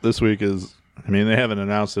 Yeah, this week is... I mean, they haven't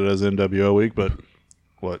announced it as NWO week, but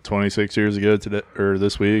 26 years ago today, or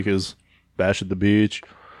this week is Bash at the Beach.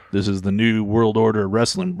 This is the new World Order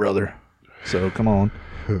Wrestling, brother. So come on.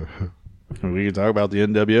 We can talk about the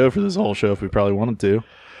NWO for this whole show if we probably wanted to.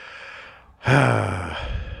 I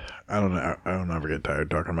don't know. I don't ever get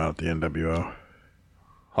tired talking about the NWO.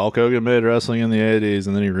 Hulk Hogan made wrestling in the 80s,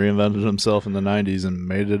 and then he reinvented himself in the 90s and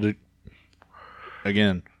made it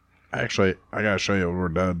again. Actually, I gotta show you when we're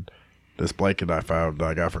done. This blanket I found that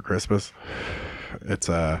I got for Christmas. It's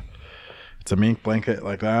a mink blanket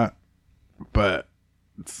like that, but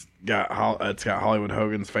it's got Hollywood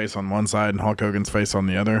Hogan's face on one side and Hulk Hogan's face on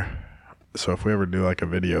the other. So if we ever do like a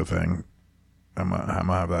video thing, I'm gonna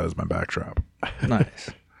have that as my backdrop.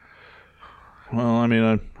 Nice. Well, I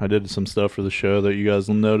mean, I did some stuff for the show that you guys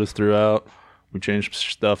will notice throughout. We changed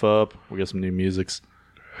stuff up. We got some new musics.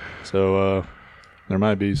 So there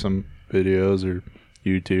might be some videos or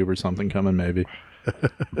YouTube or something coming, maybe.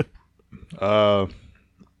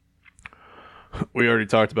 We already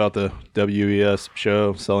talked about the WES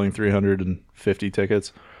show selling 350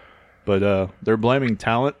 tickets, but they're blaming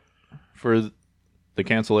talent for the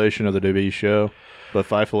cancellation of the WWE show, but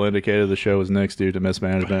Fightful indicated the show was nixed due to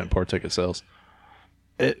mismanagement and poor ticket sales.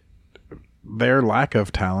 Their lack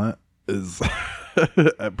of talent is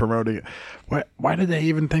at promoting it. Why did they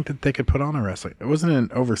even think that they could put on a wrestling? It wasn't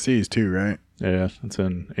in overseas too, right? Yeah, it's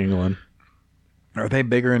in England. Are they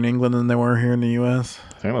bigger in England than they were here in the U.S.?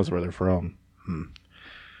 I think that's where they're from.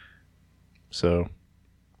 So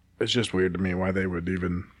it's just weird to me why they would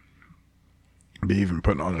even be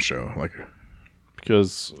putting on a show. Like,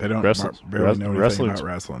 because They don't wrestling, barely know anything wrestling's, about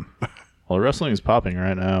wrestling. well, wrestling is popping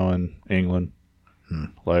right now in England.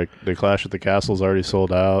 Like, the Clash at the Castle's already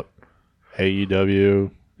sold out. AEW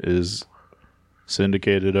is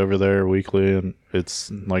syndicated over there weekly, and it's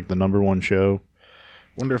like the #1 show.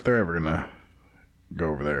 Wonder if they're ever gonna go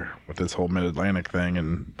over there with this whole Mid-Atlantic thing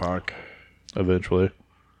and Pac. Eventually,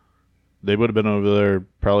 they would have been over there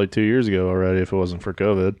probably 2 years ago already if it wasn't for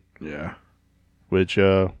COVID. Yeah. Which,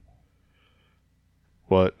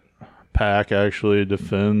 Pac actually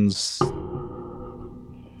defends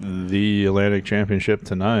the Atlantic Championship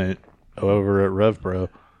tonight over at RevPro.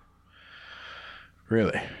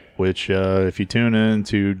 Really? Which, if you tune in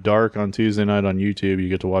to Dark on Tuesday night on YouTube, you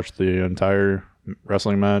get to watch the entire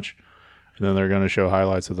wrestling match. And then they're going to show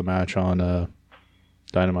highlights of the match on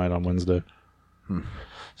Dynamite on Wednesday.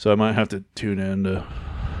 So I might have to tune in to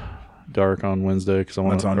Dark on Wednesday because I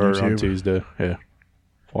want That's on or YouTube? on Tuesday. Yeah,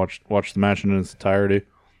 watch the match in its entirety.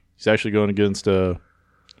 He's actually going against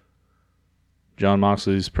John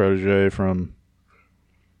Moxley's protege from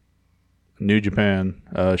New Japan,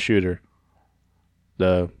 Shooter,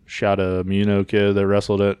 the Shota Umino kid that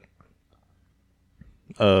wrestled at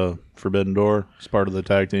Forbidden Door. He's part of the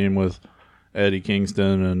tag team with Eddie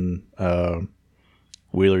Kingston and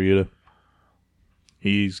Wheeler Yuta.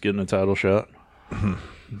 He's getting a title shot.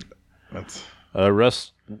 That's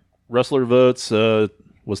Wrestler votes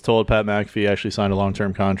was told Pat McAfee actually signed a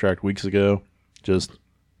long-term contract weeks ago. Just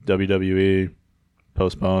WWE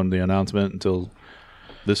postponed the announcement until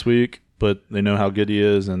this week, but they know how good he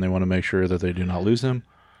is and they want to make sure that they do not lose him.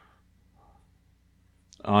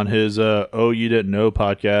 On his Oh You Didn't Know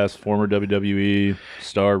podcast, former WWE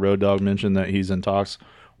star Road Dogg mentioned that he's in talks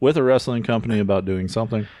with a wrestling company about doing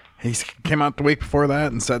something. he came out the week before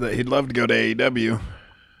that and said that he'd love to go to AEW.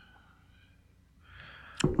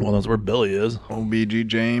 Well, that's where Billy is. OBG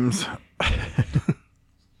James.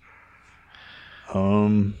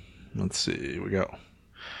 Let's see. We got.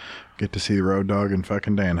 Get to see the Road Dogg and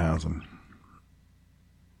fucking Danhausen.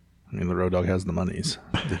 I mean, the Road Dogg has the monies,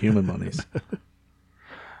 the human monies.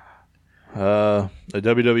 A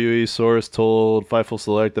WWE source told Fightful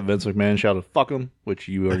Select that Vince McMahon shouted "fuck him," which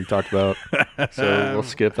you already talked about. So we'll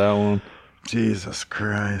skip that one. Jesus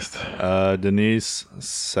Christ. Denise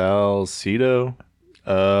Salcedo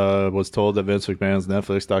was told that Vince McMahon's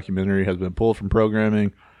Netflix documentary has been pulled from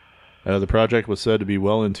programming. The project was said to be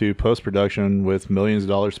well into post-production with millions of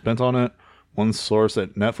dollars spent on it. One source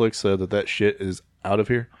at Netflix said that shit is out of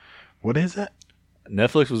here. What is it?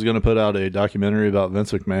 Netflix was going to put out a documentary about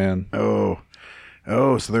Vince McMahon. Oh,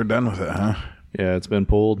 so they're done with it, huh? Yeah, it's been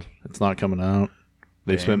pulled. It's not coming out.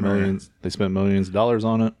 They spent millions. They spent millions of dollars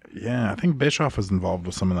on it. Yeah, I think Bischoff was involved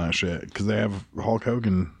with some of that shit because they have Hulk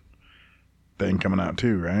Hogan thing coming out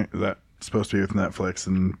too, right? Is that supposed to be with Netflix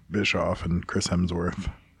and Bischoff and Chris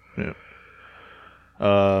Hemsworth? Yeah.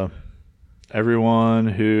 Everyone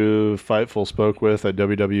who Fightful spoke with at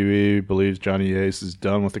WWE believes Johnny Ace is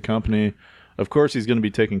done with the company. Of course, he's going to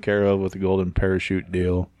be taken care of with the golden parachute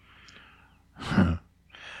deal.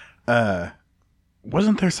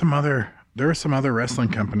 Wasn't there some other? There was some other wrestling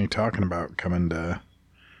company talking about coming to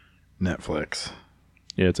Netflix.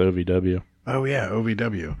 Yeah, it's OVW, Oh yeah,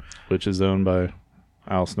 OVW. which is owned by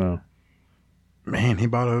Al Snow. Man, he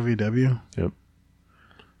bought OVW. Yep.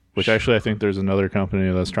 Which actually, I think there's another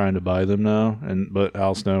company that's trying to buy them now, but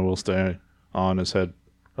Al Snow will stay on as head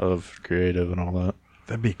of creative and all that.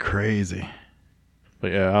 That'd be crazy.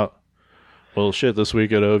 But yeah, well, shit. This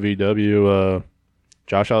week at OVW,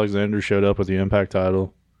 Josh Alexander showed up with the Impact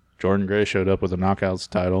title. Jordan Gray showed up with the Knockouts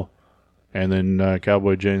title, and then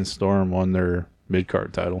Cowboy James Storm won their mid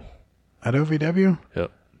card title. At OVW?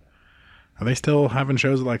 Yep. Are they still having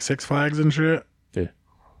shows at like Six Flags and shit? Yeah.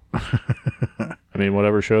 I mean,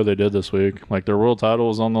 whatever show they did this week, like their world title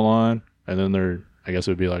was on the line, and then I guess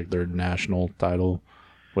it would be like their national title,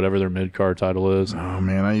 whatever their mid card title is. Oh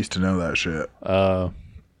man, I used to know that shit.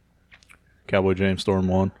 Cowboy James Storm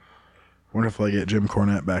won. Wonder if they get Jim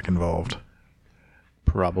Cornette back involved.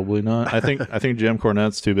 Probably not. I think Jim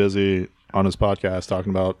Cornette's too busy on his podcast talking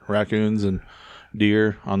about raccoons and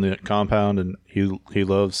deer on the compound, and he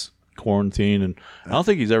loves quarantine, and I don't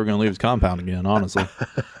think he's ever going to leave his compound again, honestly.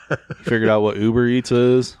 He figured out what Uber Eats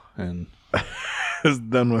is, and Is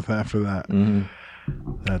done with after that.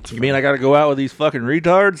 Mm-hmm. That's you mean I got to go out with these fucking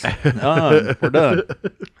retards? We're done.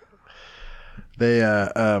 they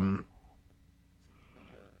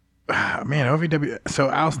man, OVW. So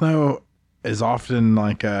Al Snow is often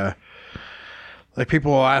like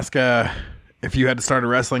people will ask if you had to start a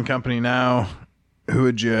wrestling company now, who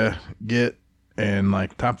would you get? And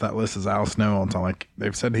like top of that list is Al Snow. All the time. Like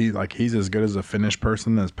they've said he's as good as a Finnish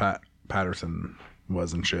person as Pat Patterson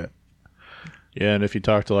wasn't shit. Yeah, and if you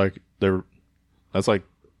talk to like that's like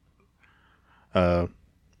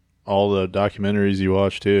all the documentaries you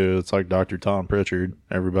watch too. It's like Dr. Tom Pritchard.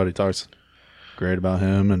 Everybody talks great about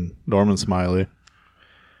him, and Norman Smiley.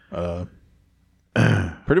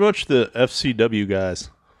 Pretty much the FCW guys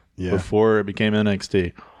before it became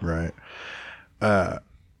NXT. Right.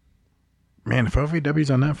 Man, if OVW's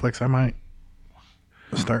on Netflix, I might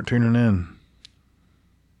start tuning in.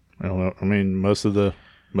 I don't know. I mean, most of the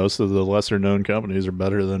lesser known companies are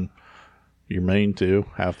better than your main two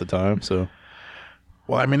half the time. So,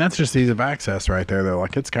 well, I mean, that's just ease of access right there, though.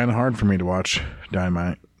 Like, it's kind of hard for me to watch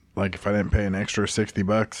Dynamite. Like, if I didn't pay an extra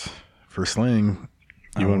 $60 for Sling,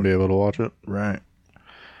 you wouldn't be able to watch it, right?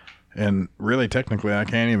 And really, technically, I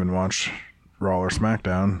can't even watch Raw or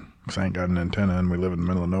SmackDown because I ain't got an antenna, and we live in the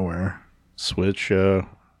middle of nowhere. Switch.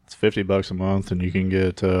 It's $50 a month, and you can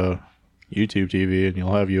get YouTube TV, and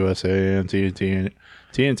you'll have USA and TNT,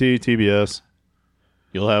 TBS.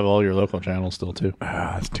 You'll have all your local channels still too.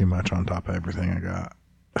 That's too much on top of everything I got.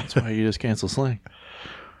 That's why you just cancel Sling.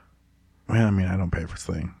 Well, I mean, I don't pay for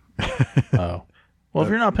Sling. Oh, well, if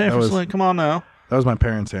you're not paying for Sling, come on now. That was my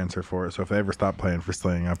parents' answer for it. So if they ever stop playing for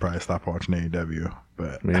Sling, I'd probably stop watching AEW.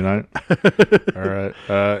 But I mean, all right.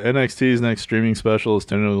 NXT's next streaming special is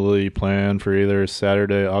tentatively planned for either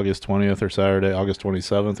Saturday, August 20th, or Saturday, August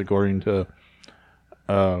 27th, according to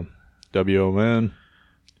WON.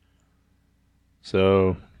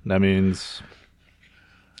 So that means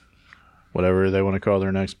whatever they want to call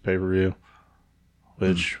their next pay-per-view.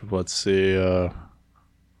 Which, let's see, they've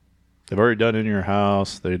already done In Your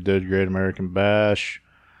House. They did Great American Bash.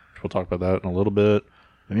 We'll talk about that in a little bit.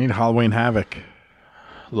 They need Halloween Havoc.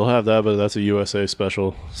 They'll have that, but that's a USA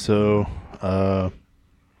special. So,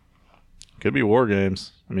 could be War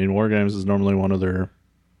Games. I mean, War Games is normally one of their...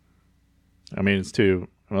 I mean, it's two.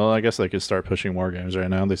 Well, I guess they could start pushing War Games right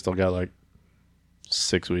now. They still got like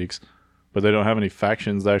 6 weeks. But they don't have any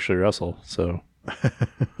factions to actually wrestle, so...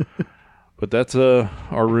 But that's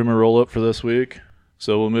our rumor roll-up for this week.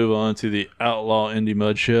 So we'll move on to the Outlaw Indie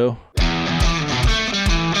Mud Show.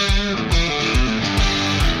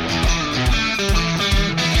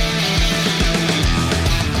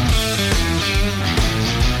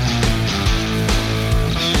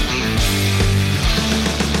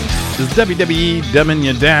 Is WWE dumbing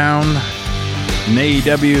you down? And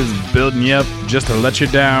AEW is building you up just to let you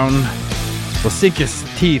down? Well, sink your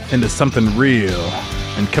teeth into something real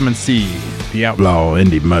and come and see the Outlaw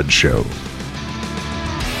Indie Mud Show.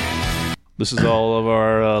 This is all of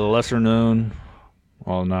our lesser known,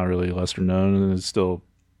 well, not really lesser known, it's still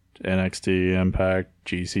NXT, Impact,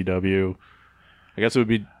 GCW. I guess it would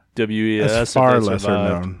be WES. That's far lesser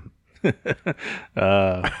known.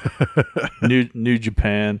 New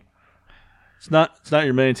Japan. It's not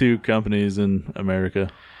your main two companies in America,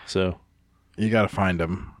 so You got to find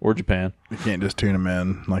them. or Japan. You can't just tune them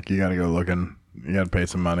in. Like, you got to go looking. You got to pay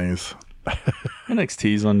some monies.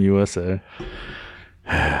 NXT's on USA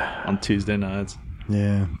on Tuesday nights.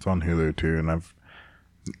 Yeah, it's on Hulu too, and I've...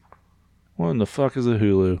 What in the fuck is a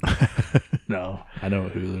Hulu? No, I know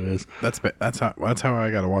what Hulu is. That's how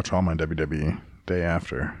I got to watch all my WWE day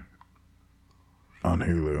after on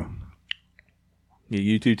Hulu. Yeah,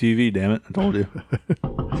 YouTube TV, damn it. I told you.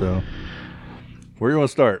 So, where do you want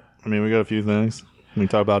to start? I mean, we got a few things. We can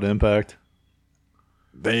talk about Impact.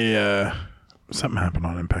 They, something happened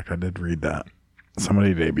on Impact. I did read that.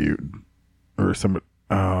 Somebody debuted. Or somebody,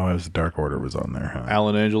 oh, it was Dark Order was on there, huh?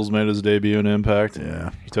 Alan Angels made his debut in Impact.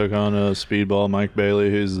 Yeah. He took on Speedball Mike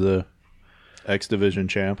Bailey, who's the X Division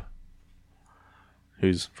champ,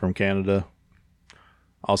 who's from Canada.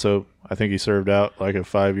 Also, I think he served out like a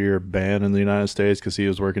 5-year ban in the United States because he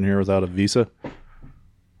was working here without a visa.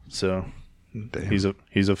 So Damn.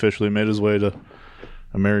 he's officially made his way to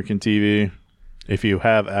American TV. If you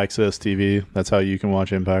have Access TV, that's how you can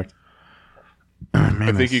watch Impact. Man,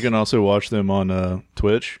 I think you can also watch them on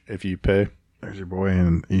Twitch if you pay. There's your boy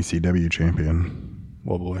and ECW champion.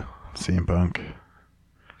 Well, boy. CM Punk.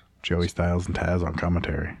 Joey Styles and Taz on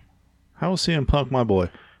commentary. How was CM Punk my boy?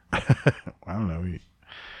 I don't know.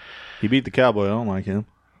 He beat the Cowboy. I don't like him.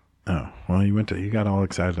 Oh, well, he got all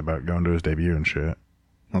excited about going to his debut and shit.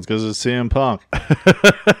 That's because it's CM Punk.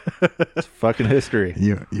 It's fucking history.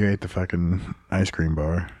 You ate the fucking ice cream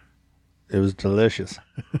bar. It was delicious.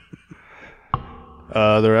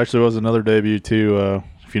 There actually was another debut too.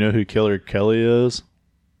 If you know who Killer Kelly is,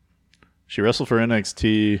 she wrestled for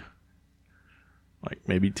NXT like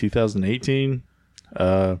maybe 2018.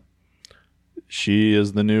 She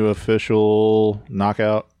is the new official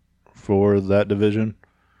knockout for that division.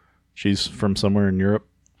 She's from somewhere in Europe.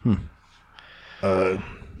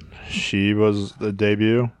 She was the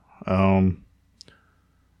debut. I'm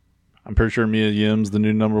pretty sure Mia Yim's the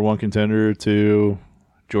new number 1 contender to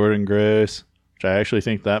Jordan Grace, which I actually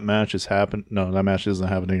think that match is happening. No, that match isn't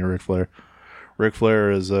happening to Ric Flair. Ric Flair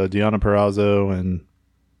is Deonna Purrazzo and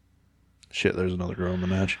shit, there's another girl in the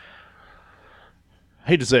match. I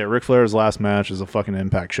hate to say it, Ric Flair's last match is a fucking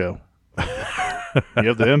Impact show. You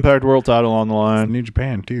have the Impact World title on the line. New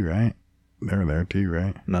Japan too, right? They're there too,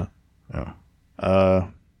 right? No. Oh.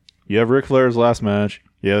 You have Ric Flair's last match.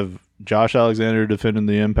 You have Josh Alexander defending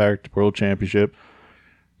the Impact World Championship.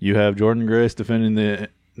 You have Jordan Grace defending the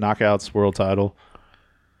Knockouts World title.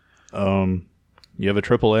 You have a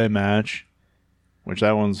AAA match, which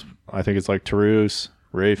that one's, I think it's like Tarus,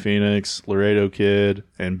 Ray Phoenix, Laredo Kid,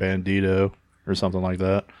 and Bandito or something like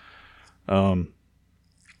that.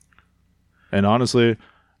 And honestly,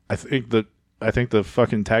 I think the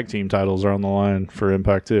fucking tag team titles are on the line for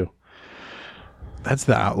Impact too. That's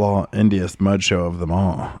the outlaw indiest mud show of them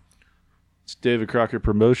all. It's David Crockett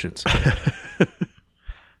Promotions.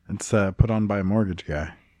 It's put on by a mortgage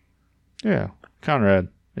guy. Yeah, Conrad.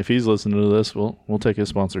 If he's listening to this, we'll take his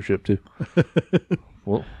sponsorship too.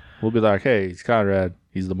 we'll be like, hey, it's Conrad.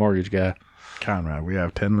 He's the mortgage guy. Conrad, we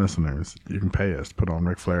have 10 listeners. You can pay us to put on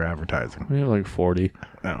Ric Flair advertising. We have like 40.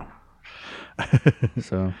 Oh.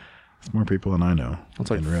 So it's more people than I know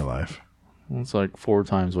It's like in real life. it's like 4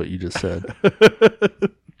 times what you just said.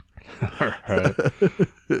 All right.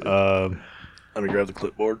 Let me grab the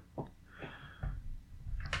clipboard.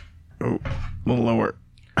 Oh, a little lower.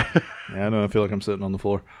 Yeah, I know. I feel like I'm sitting on the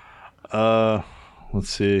floor. Let's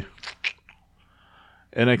see.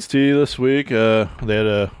 NXT this week, they had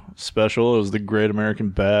a special. It was the Great American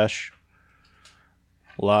Bash.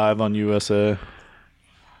 Live on USA.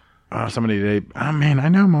 Somebody oh man, I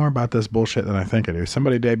know more about this bullshit than I think I do.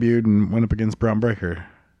 Somebody debuted and went up against Braun Breaker.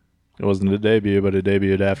 It wasn't a debut, but it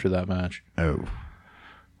debuted after that match. Oh.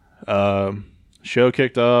 Show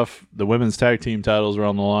kicked off. The women's tag team titles were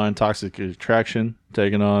on the line. Toxic Attraction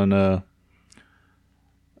taking on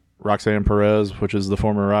Roxanne Perez, which is the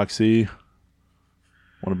former Roxy,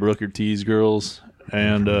 one of Booker T's girls,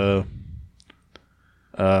 and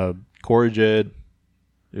Corey Jade,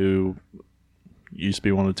 who used to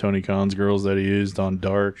be one of Tony Khan's girls that he used on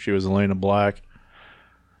Dark. She was Elena Black.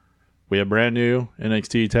 We have brand new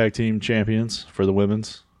NXT Tag Team Champions for the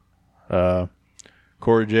women's.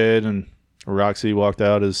 Corey Jade and Roxy walked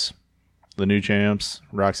out as the new champs.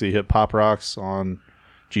 Roxy hit Pop Rocks on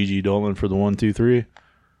Gigi Dolan for the 1, 2, 3.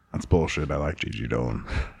 That's bullshit. I like Gigi Dolan.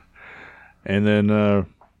 And then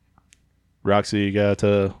Roxy got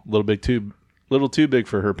a little too big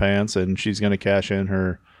for her pants, and she's going to cash in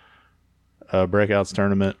her Breakouts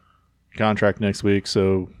tournament contract next week.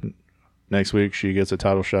 So next week she gets a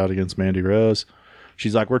title shot against Mandy Rose.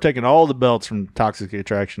 She's like, we're taking all the belts from Toxic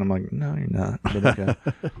Attraction. I'm like, no, you're not. But okay.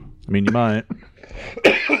 I mean, you might.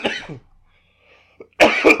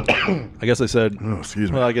 I guess I said, Oh,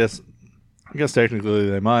 excuse me. well, I guess technically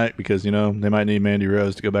they might, because, they might need Mandy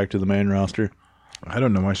Rose to go back to the main roster I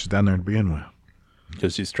don't know why she's down there to begin with.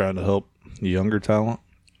 because she's trying to help the younger talent.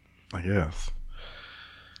 I guess.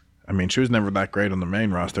 I mean, she was never that great on the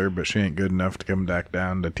main roster, but she ain't good enough to come back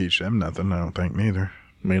down to teach them nothing. I don't think neither.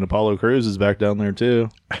 I mean, Apollo Crews is back down there too.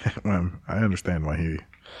 Well, I understand why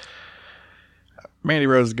Mandy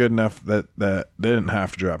Rose is good enough that they didn't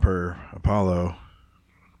have to drop her. Apollo,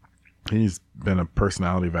 he's been a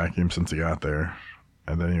personality vacuum since he got there,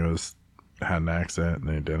 and then he had an accent, and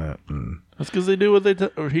they didn't. And That's because they do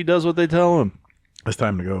what or he does what they tell him. it's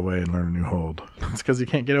time to go away and learn a new hold. It's because he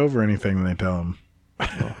can't get over anything when they tell him.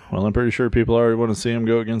 Well, I'm pretty sure people already want to see him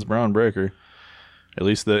go against Braun Breaker. At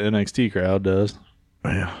least the NXT crowd does.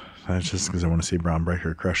 Yeah, that's just because I want to see Braun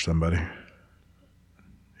Breaker crush somebody.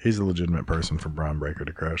 He's a legitimate person for Braun Breaker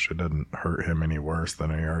to crush. It doesn't hurt him any worse than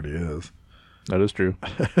he already is. That is true.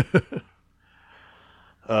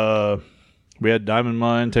 We had Diamond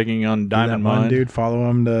Mine taking on Diamond that one Mine. dude follow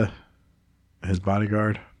him to his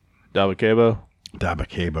bodyguard. Dabakabo,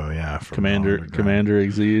 Dabakabo, yeah. from Commander Underground.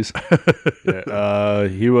 Aziz. Yeah,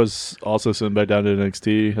 he was also sent back down to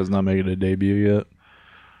NXT. Has not made a debut yet.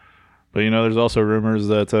 But, there's also rumors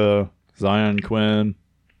that Zion Quinn,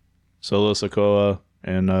 Solo Sikoa,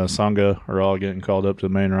 and Sangha are all getting called up to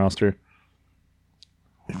the main roster.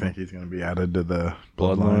 You think he's going to be added to the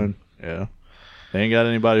Bloodline. Yeah. They ain't got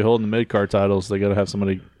anybody holding the mid-card titles. They got to have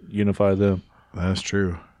somebody unify them. That's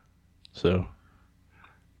true. So,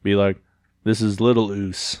 be like, this is Little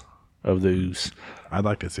Oos of the Oos. I'd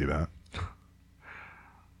like to see that.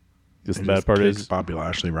 Just He the bad just part kicks is, Bobby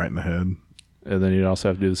Lashley right in the head. and then you'd also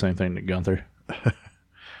have to do the same thing to Gunther.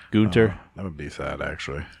 Gunther. That would be sad,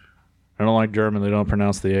 actually. I don't like German. They don't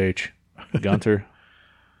pronounce the H. Gunter.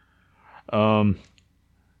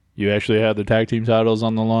 You actually had the tag team titles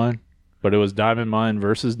on the line, but it was Diamond Mine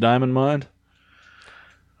versus Diamond Mine.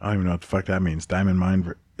 I don't even know what the fuck that means. Diamond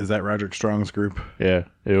Mine. Is that Roderick Strong's group? Yeah,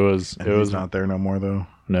 it was. And he's not there no more, though.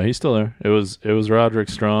 No, he's still there. It was Roderick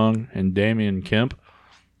Strong and Damian Kemp,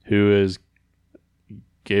 who is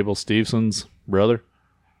Gable Stevenson's brother,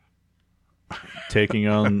 taking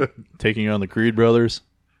on the Creed brothers,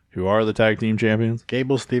 who are the tag team champions.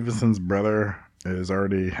 Gable Stevenson's brother is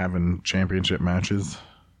already having championship matches.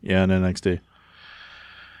 Yeah, in NXT.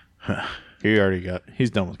 He's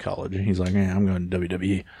done with college. He's like, I'm going to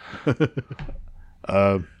WWE.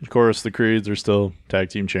 Of course, the Creeds are still tag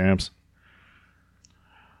team champs.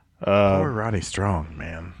 Poor Roddy Strong,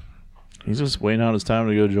 man. He's just waiting out his time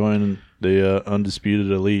to go join the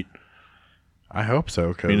Undisputed Elite. I hope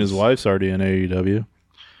so. I mean, his wife's already in AEW.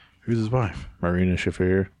 Who's his wife? Marina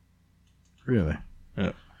Shafir. Really?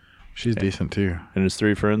 Yeah. She's decent, too. And his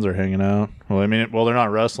 3 friends are hanging out. Well, they're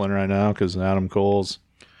not wrestling right now because Adam Cole's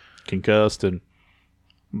concussed and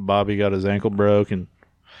Bobby got his ankle broke and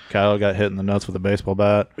Kyle got hit in the nuts with a baseball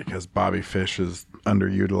bat. Because Bobby Fish is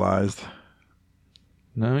underutilized.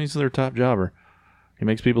 No, he's their top jobber. He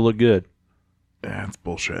makes people look good. Yeah, it's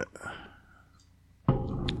bullshit.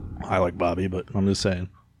 I like Bobby, but I'm just saying.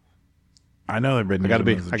 I know they've been.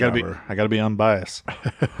 I gotta be unbiased.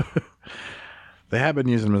 They have been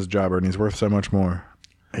using him as a jobber, and he's worth so much more.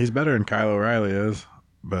 He's better than Kyle O'Reilly is,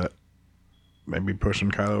 but maybe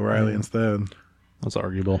pushing Kyle O'Reilly instead. That's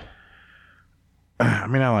arguable. I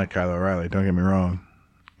mean, I like Kyle O'Reilly. Don't get me wrong.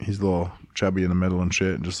 He's a little chubby in the middle and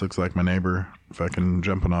shit, and just looks like my neighbor fucking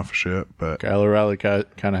jumping off a shit. But Kyle O'Reilly kind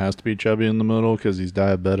of has to be chubby in the middle because he's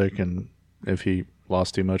diabetic, and if he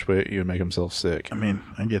lost too much weight, he would make himself sick. I mean,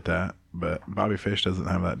 I get that, but Bobby Fish doesn't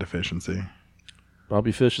have that deficiency.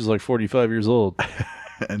 Bobby Fish is like 45 years old.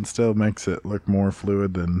 And still makes it look more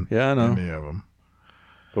fluid than I know. any of them.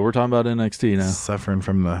 But we're talking about NXT now. Suffering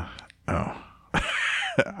from the... Oh.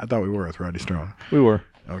 I thought we were with Roddy Strong. We were.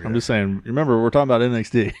 Okay. I'm just saying, remember, we're talking about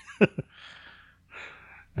NXT.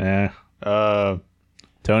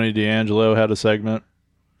 Tony D'Angelo had a segment,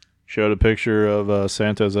 showed a picture of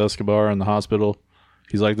Santos Escobar in the hospital.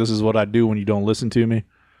 He's like, this is what I do when you don't listen to me.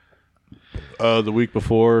 The week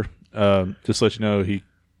before, just to let you know,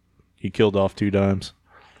 he killed off 2 dimes.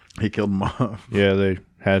 He killed him off. Yeah, they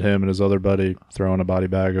had him and his other buddy throwing a body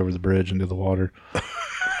bag over the bridge into the water.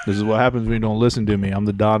 This is what happens when you don't listen to me. I'm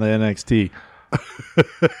the Don of NXT.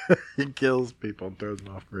 He kills people and throws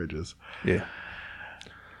them off bridges. Yeah.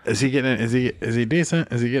 Is he getting? Is he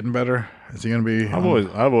decent? Is he getting better? Is he going to be?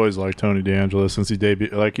 I've always liked Tony D'Angelo since he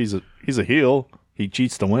debuted. Like he's a heel. He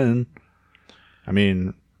cheats to win. I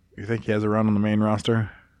mean, you think he has a run on the main roster?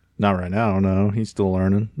 Not right now. No, he's still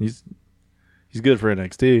learning. He's good for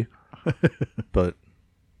NXT, but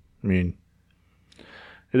I mean,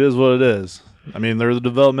 it is what it is. I mean, they're the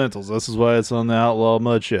developmentals. This is why it's on the Outlaw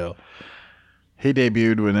Mud Show. He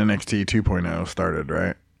debuted when NXT 2.0 started,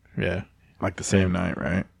 right? Yeah. Like the same night,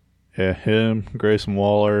 right? Yeah, him, Grayson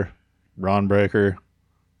Waller, Ron Breaker,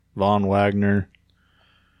 Von Wagner,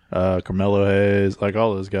 Carmelo Hayes. Like,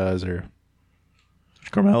 all those guys are...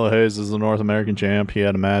 Carmelo Hayes is the North American champ. He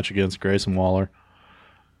had a match against Grayson Waller.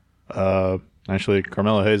 Actually,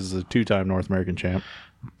 Carmelo Hayes is a 2-time North American champ.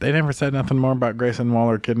 They never said nothing more about Grayson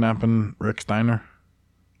Waller kidnapping Rick Steiner?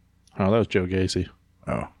 Oh, that was Joe Gacy.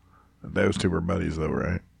 Oh. Those 2 were buddies, though,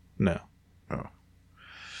 right? No. Oh.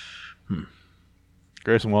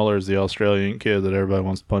 Grayson Waller is the Australian kid that everybody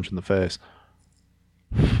wants to punch in the face.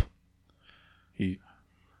 He...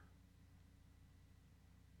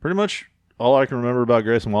 Pretty much all I can remember about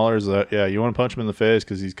Grayson Waller is that, yeah, you want to punch him in the face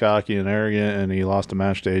because he's cocky and arrogant and he lost a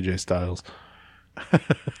match to AJ Styles.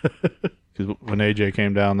 Because when AJ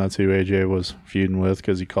came down, that's who AJ was feuding with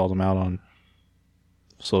because he called him out on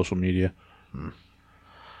social media.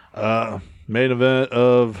 Main event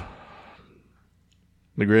of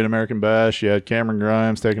the Great American Bash, you had Cameron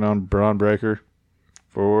Grimes taking on Braun Breaker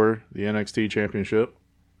for the NXT Championship.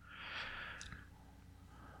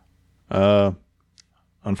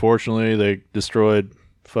 Unfortunately, they destroyed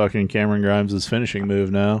fucking Cameron Grimes' finishing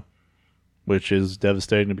move now, which is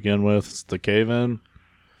devastating to begin with. It's the cave-in.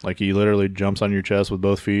 Like, he literally jumps on your chest with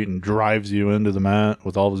both feet and drives you into the mat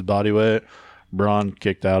with all of his body weight. Braun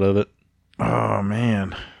kicked out of it. Oh,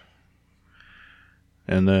 man.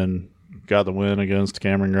 And then got the win against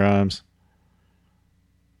Cameron Grimes.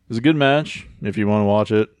 It was a good match if you want to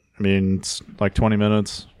watch it. I mean, it's like 20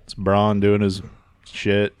 minutes. It's Braun doing his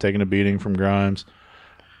shit, taking a beating from Grimes.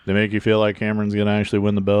 They make you feel like Cameron's going to actually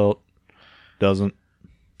win the belt. Doesn't.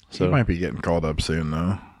 So he might be getting called up soon,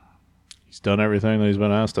 though. He's done everything that he's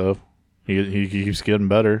been asked of. He keeps getting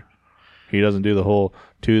better. He doesn't do the whole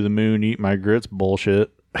to the moon, eat my grits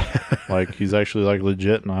bullshit. Like, he's actually, like,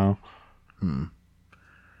 legit now. And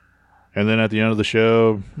then at the end of the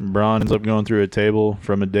show, Braun ends up going through a table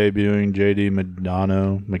from a debuting JD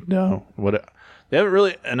McDonough. They haven't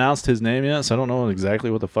really announced his name yet, so I don't know exactly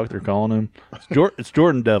what the fuck they're calling him. It's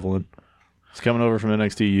Jordan Devlin. He's coming over from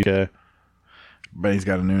NXT UK. But he's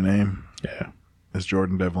got a new name. Yeah. Is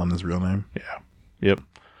Jordan Devlin his real name? Yeah. Yep.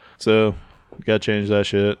 So, got to change that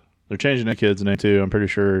shit. They're changing the kid's name, too. I'm pretty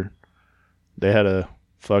sure they had a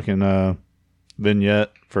fucking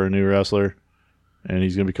vignette for a new wrestler, and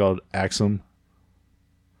he's going to be called Axum.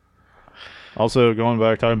 Also, going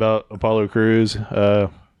back, talking about Apollo Crews,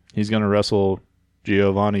 he's going to wrestle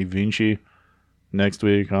Giovanni Vinci next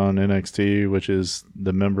week on NXT, which is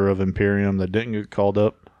the member of Imperium that didn't get called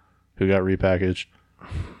up, who got repackaged.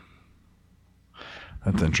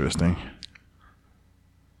 That's interesting.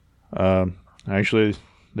 Actually,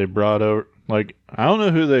 they brought over, like, I don't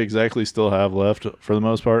know who they exactly still have left for the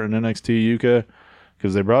most part in NXT UK,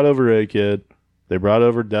 because they brought over A-Kid, they brought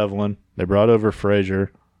over Devlin, they brought over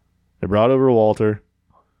Frazier, they brought over Walter,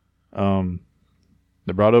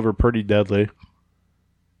 they brought over Pretty Deadly.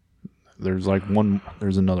 There's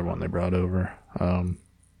another one they brought over.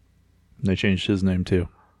 They changed his name too.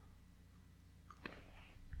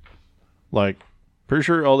 Like, pretty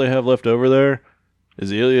sure all they have left over there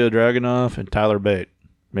is Ilya Dragunov and Tyler Bate.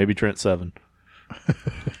 Maybe Trent Seven.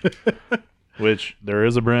 Which, there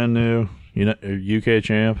is a brand new UK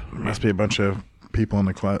champ. Must be a bunch of people in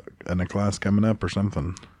the class coming up or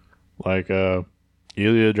something. Like, Ilya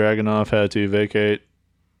Dragunov had to vacate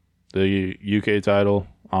the UK title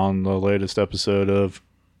on the latest episode of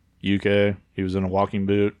UK. He was in a walking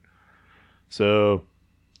boot. So,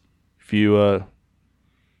 if you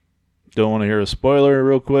don't want to hear a spoiler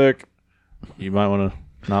real quick, you might want to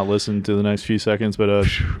not listen to the next few seconds. But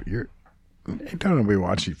you don't be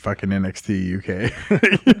watching fucking NXT UK.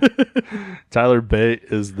 Tyler Bate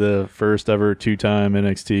is the first ever 2-time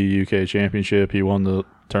NXT UK championship. He won the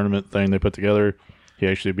tournament thing they put together. He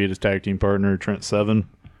actually beat his tag team partner, Trent Seven.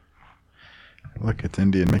 Look, it's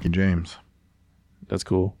Indian Mickey James. That's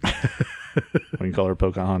cool. We can call her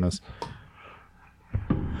Pocahontas.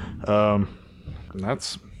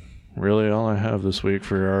 That's really all I have this week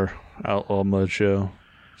for our Outlaw Mud show.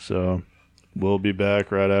 So we'll be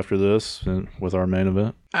back right after this with our main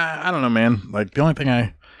event. I don't know, man. Like, the only thing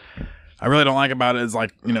I really don't like about it is,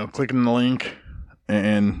 like, clicking the link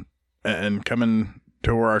and coming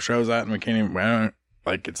to where our show's at, and we can't even,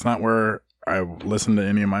 it's not where I listen to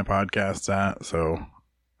any of my podcasts at, so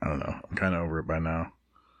I don't know. I'm kind of over it by now.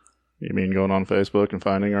 You mean going on Facebook and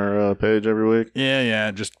finding our page every week? Yeah.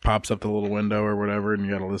 It just pops up the little window or whatever, and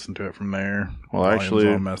you got to listen to it from there. Well, Volume's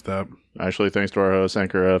all messed up. Actually, thanks to our host,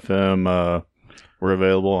 Anchor FM, we're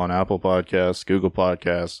available on Apple Podcasts, Google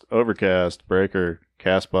Podcasts, Overcast, Breaker,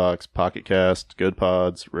 Castbox, Pocket Cast, Good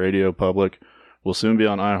Pods, Radio Public. We'll soon be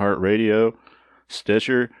on iHeartRadio,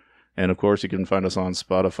 Stitcher, and of course, you can find us on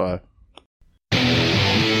Spotify.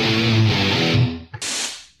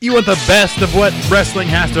 You want the best of what wrestling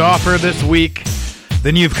has to offer this week?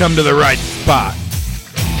 Then you've come to the right spot.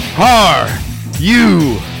 Are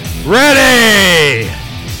you ready?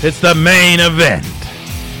 It's the main event.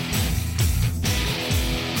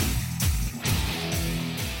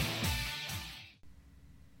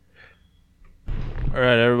 All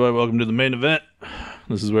right, everybody, welcome to the main event.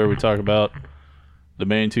 This is where we talk about the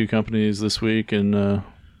main two companies this week in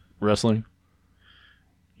wrestling.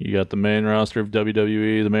 You got the main roster of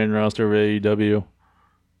WWE, the main roster of AEW.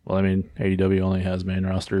 Well, I mean, AEW only has main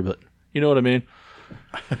roster, but you know what I mean.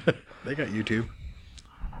 They got YouTube.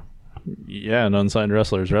 Yeah, and unsigned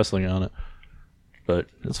wrestlers wrestling on it. But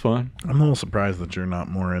it's fun. I'm a little surprised that you're not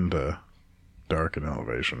more into Dark and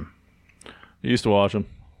Elevation. I used to watch them.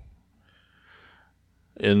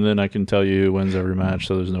 And then I can tell you who wins every match,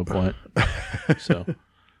 so there's no point. So,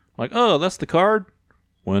 like, oh, that's the card?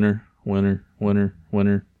 Winner.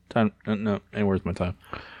 Time. No, ain't worth my time.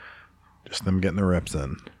 Just them getting the reps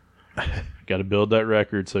in. Got to build that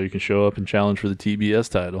record so you can show up and challenge for the TBS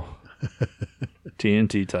title.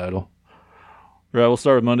 TNT title. Right, we'll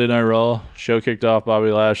start with Monday Night Raw. Show kicked off.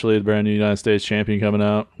 Bobby Lashley, the brand new United States champion, coming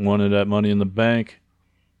out. Won it at Money in the Bank.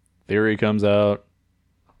 Theory comes out.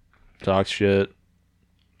 Talks shit.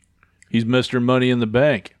 He's Mr. Money in the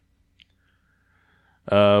Bank.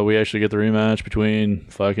 We actually get the rematch between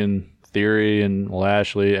fucking Theory and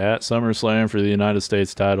Lashley at SummerSlam for the United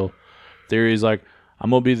States title. Theory's like, I'm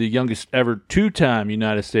going to be the youngest ever 2-time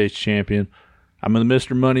United States champion. I'm the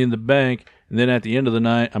Mr. Money in the Bank. And then at the end of the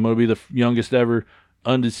night, I'm going to be the youngest ever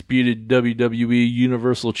undisputed WWE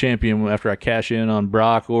Universal Champion after I cash in on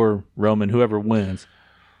Brock or Roman, whoever wins.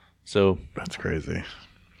 So That's crazy.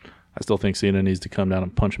 I still think Cena needs to come down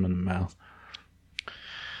and punch him in the mouth.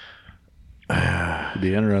 It'd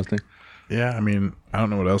be interesting. Yeah, I mean, I don't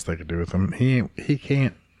know what else they could do with him. He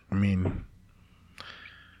can't. I mean,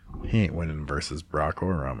 he ain't winning versus Brock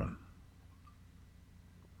or Roman.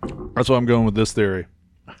 That's why I'm going with this theory.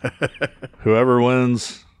 Whoever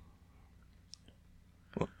wins.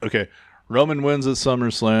 Okay, Roman wins at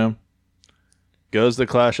SummerSlam, goes to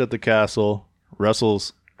Clash at the Castle,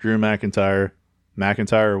 wrestles Drew McIntyre.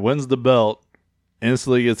 McIntyre wins the belt,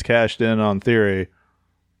 instantly gets cashed in on Theory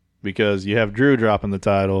because you have Drew dropping the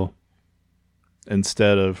title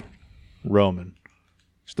instead of Roman.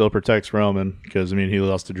 Still protects Roman because, I mean, he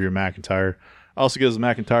lost to Drew McIntyre. Also gives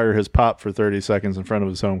McIntyre his pop for 30 seconds in front of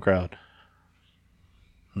his home crowd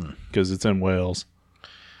because it's in Wales.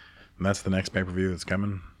 And that's the next pay-per-view that's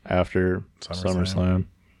coming After SummerSlam.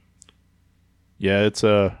 Yeah, it's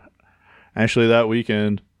actually that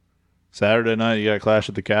weekend. Saturday night you got Clash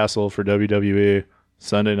at the Castle for WWE.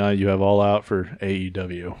 Sunday night you have All Out for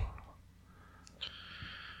AEW.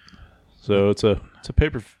 So it's a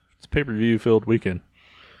pay-per-view filled weekend.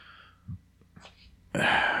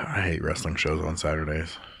 I hate wrestling shows on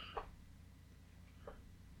Saturdays.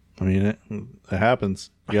 I mean, it happens.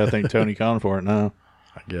 You got to thank Tony Khan for it now.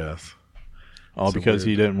 I guess. All It's because he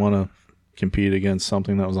weird. didn't want to compete against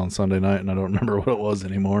something that was on Sunday night, and I don't remember what it was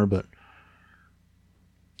anymore. But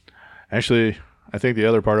actually, I think the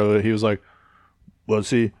other part of it, he was like, well,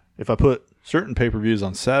 see, if I put certain pay-per-views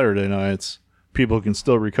on Saturday nights, people can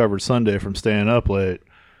still recover Sunday from staying up late.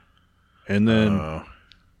 And then,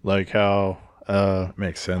 like how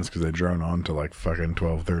Makes sense because they drone on to like fucking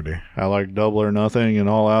 12:30. I like Double or Nothing and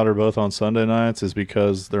All Out are both on Sunday nights is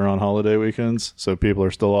because they're on holiday weekends, so people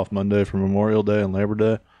are still off Monday for Memorial Day and Labor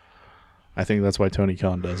Day. I think that's why Tony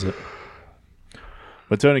Khan does it.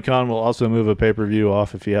 But Tony Khan will also move a pay-per-view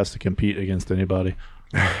off if he has to compete against anybody,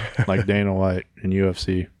 like Dana White in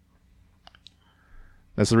UFC.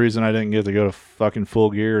 That's the reason I didn't get to go to fucking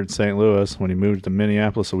Full Gear in St. Louis when he moved to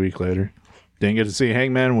Minneapolis a week later. Didn't get to see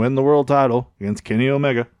Hangman win the world title against Kenny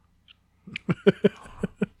Omega.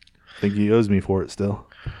 Think he owes me for it still.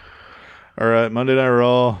 All right, Monday Night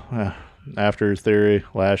Raw. After Theory,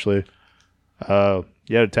 Lashley.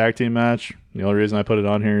 You had a tag team match. The only reason I put it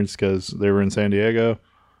on here is because they were in San Diego.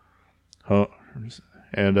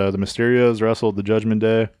 And the Mysterios wrestled the Judgment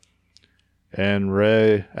Day. And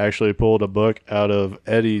Ray actually pulled a book out of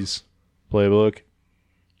Eddie's playbook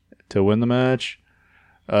to win the match.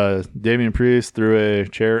 Damian Priest threw a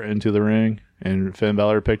chair into the ring, and Finn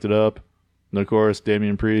Balor picked it up. And of course,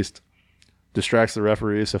 Damian Priest distracts the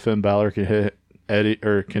referee so Finn Balor can hit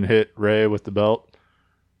can hit Ray with the belt.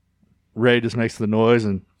 Ray just makes the noise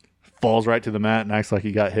and falls right to the mat and acts like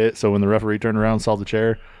he got hit. So when the referee turned around and saw the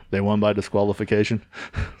chair, they won by disqualification.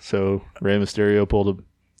 So Rey Mysterio pulled a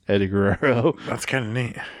Eddie Guerrero. That's kind of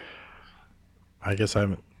neat. I guess I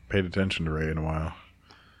haven't paid attention to Ray in a while.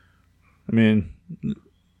 I mean,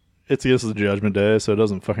 it's against the Judgment Day, so it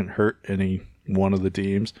doesn't fucking hurt any one of the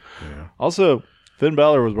teams. Yeah. Also, Finn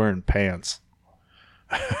Balor was wearing pants.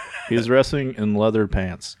 He was wrestling in leather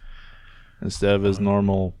pants instead of his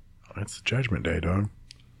normal. It's Judgment Day, dog.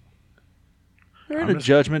 They're in a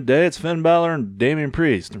Judgment Day. It's Finn Balor and Damian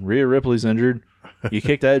Priest. Rhea Ripley's injured. You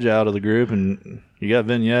kicked Edge out of the group, and you got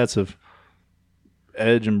vignettes of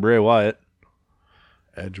Edge and Bray Wyatt.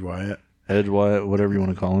 Edge Wyatt. Edge Wyatt, whatever you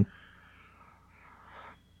want to call him.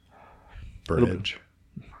 Edge.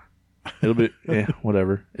 It'll be, yeah,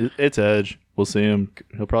 whatever. It's Edge. We'll see him.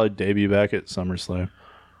 He'll probably debut back at SummerSlam.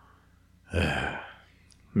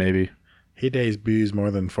 Maybe. He debuts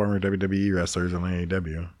more than former WWE wrestlers on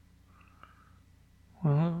AEW.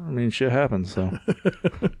 Well, I mean, shit happens, so.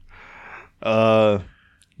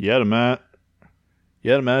 You had a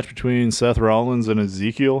match between Seth Rollins and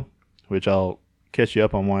Ezekiel, which I'll catch you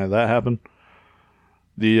up on why that happened.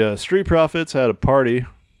 The Street Profits had a party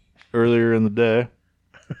earlier in the day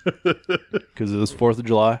because it was 4th of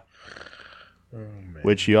July,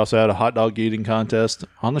 which he also had a hot dog eating contest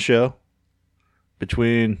on the show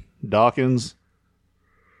between Dawkins,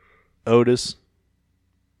 Otis,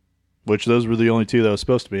 which those were the only two that was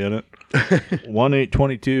supposed to be in it. One ate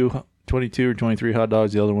 22 or 23 hot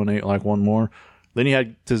dogs. The other one ate like one more. Then you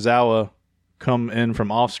had Tozawa come in from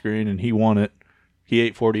off screen and he won it. He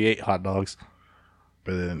ate 48 hot dogs.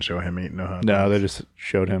 But they didn't show him eating no hot dogs. No, they just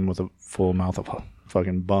showed him with a full mouth of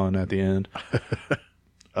fucking bun at the end.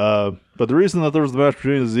 But the reason that there was the match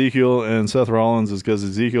between Ezekiel and Seth Rollins is because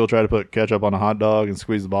Ezekiel tried to put ketchup on a hot dog and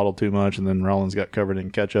squeeze the bottle too much, and then Rollins got covered in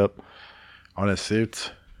ketchup. On his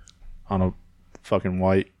suits. on a fucking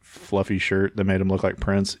white fluffy shirt that made him look like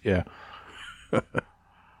Prince. Yeah.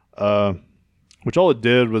 Which all it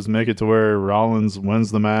did was make it to where Rollins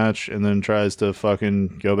wins the match and then tries to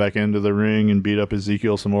fucking go back into the ring and beat up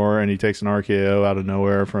Ezekiel some more, and he takes an RKO out of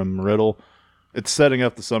nowhere from Riddle. It's setting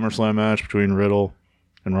up the SummerSlam match between Riddle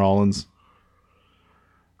and Rollins.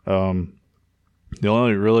 The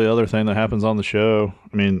only really other thing that happens on the show,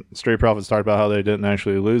 I mean, Street Profits talked about how they didn't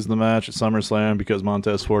actually lose the match at SummerSlam because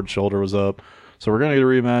Montez Ford's shoulder was up. So we're going to get a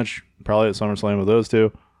rematch probably at SummerSlam with those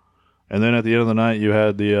two. And then at the end of the night, you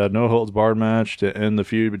had the no holds barred match to end the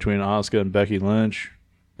feud between Asuka and Becky Lynch.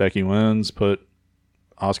 Becky wins, put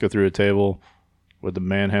Asuka through a table with the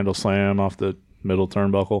manhandle slam off the middle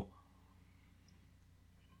turnbuckle.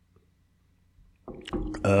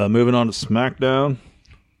 Moving on to SmackDown.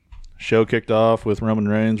 Show kicked off with Roman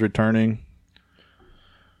Reigns returning.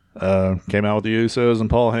 Came out with the Usos and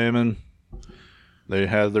Paul Heyman. They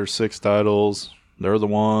had their 6 titles. They're the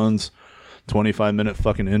ones. 25-minute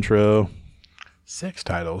fucking intro. 6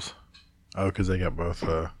 titles. Oh, because they got both.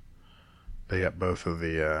 They got both of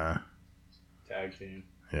the Tag team.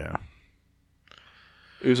 Yeah.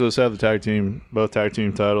 Usos have both tag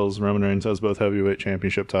team titles. Roman Reigns has both heavyweight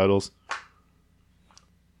championship titles.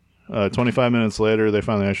 25 minutes later, they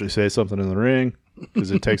finally actually say something in the ring because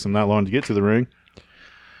it takes them that long to get to the ring.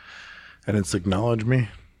 And it's acknowledge me.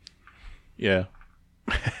 Yeah.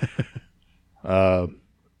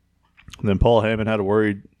 Then Paul Heyman had a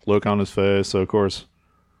worried look on his face. So, of course,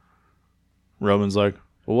 Roman's like,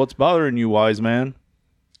 well, what's bothering you, wise man?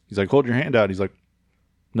 He's like, hold your hand out. He's like,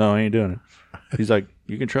 no, I ain't doing it. He's like,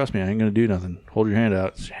 you can trust me. I ain't going to do nothing. Hold your hand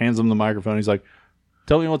out. Hands him the microphone. He's like,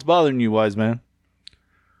 tell me what's bothering you, wise man.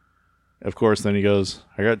 Of course, then he goes,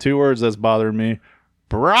 I got 2 words that's bothering me.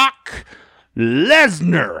 Brock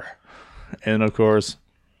Lesnar. And, of course,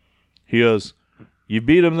 he goes, you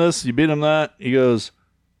beat him this, you beat him that. He goes,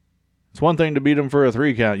 it's one thing to beat him for a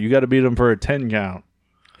 3 count. You got to beat him for a 10 count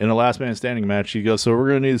in a last man standing match. He goes, so we're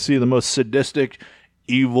going to need to see the most sadistic,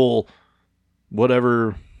 evil,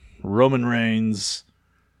 whatever, Roman Reigns.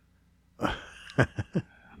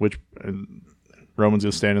 Which Roman's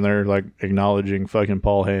just standing there like acknowledging fucking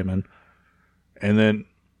Paul Heyman. And then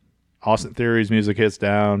Austin Theory's music hits,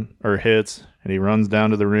 and he runs down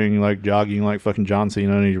to the ring like jogging like fucking John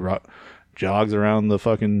Cena, and he jogs around the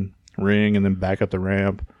fucking ring and then back up the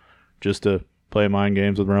ramp just to play mind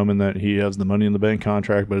games with Roman that he has the Money in the Bank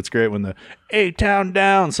contract. But it's great when the A-Town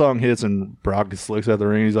Down song hits and Brock just looks at the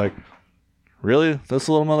ring. He's like, really? This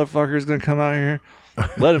little motherfucker is going to come out here?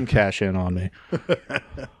 Let him cash in on me.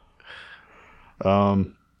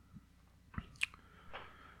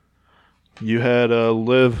 You had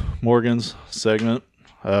Liv Morgan's segment.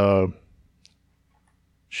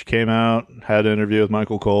 She came out, had an interview with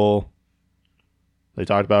Michael Cole. They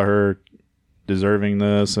talked about her deserving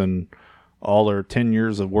this and all her 10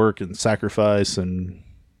 years of work and sacrifice, and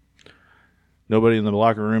nobody in the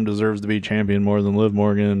locker room deserves to be champion more than Liv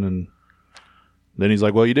Morgan. And then he's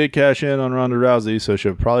like, well, you did cash in on Ronda Rousey, so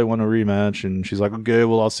she'll probably want a rematch. And she's like, okay,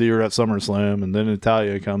 well, I'll see her at SummerSlam. And then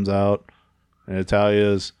Natalya comes out, and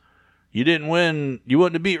Natalya's, you didn't win. You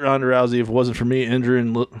wouldn't have beat Ronda Rousey if it wasn't for me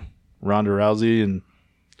injuring Ronda Rousey. And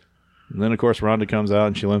then, of course, Ronda comes out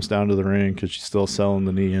and she limps down to the ring because she's still selling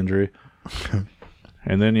the knee injury.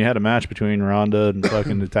 And then you had a match between Ronda and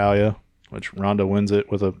fucking Natalya, which Ronda wins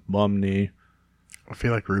it with a bum knee. I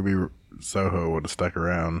feel like Ruby Soho would have stuck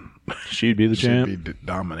around. She'd be the champ. She'd be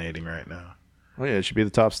dominating right now. Oh, yeah, she'd be the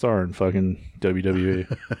top star in fucking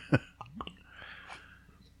WWE.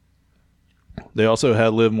 They also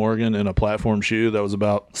had Liv Morgan in a platform shoe that was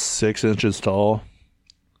about 6 inches tall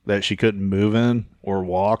that she couldn't move in or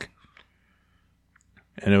walk.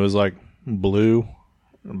 And it was like blue,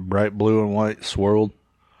 bright blue and white swirled.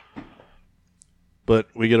 But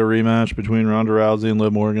we get a rematch between Ronda Rousey and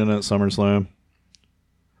Liv Morgan at SummerSlam.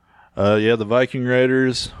 Yeah, the Viking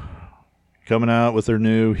Raiders coming out with their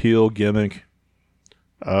new heel gimmick.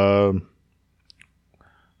 They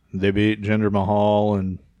beat Jinder Mahal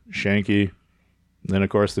and Shanky. And then,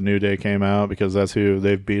 of course, the New Day came out because that's who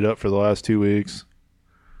they've beat up for the last 2 weeks.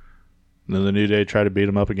 And then the New Day tried to beat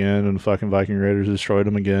them up again, and the fucking Viking Raiders destroyed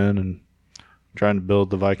them again. And trying to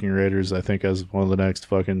build the Viking Raiders, I think, as one of the next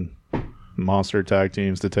fucking monster tag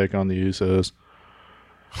teams to take on the Usos.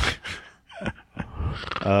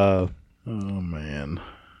 Oh, man.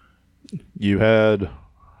 You had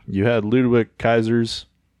Ludwig Kaiser's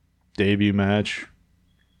debut match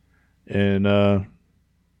in on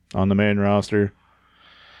the main roster.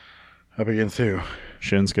 Up against who?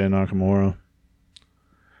 Shinsuke Nakamura.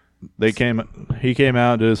 He came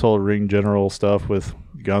out and did his whole ring general stuff with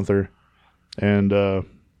Gunther. And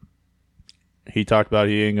he talked about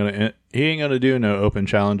he ain't gonna do no open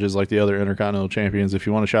challenges like the other Intercontinental champions. If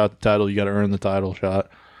you want a shot at the title, you got to earn the title shot.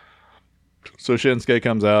 So Shinsuke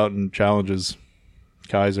comes out and challenges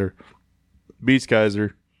Kaiser, beats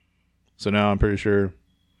Kaiser. So now I'm pretty sure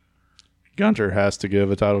Gunter has to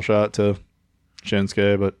give a title shot to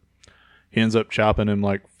Shinsuke, but he ends up chopping him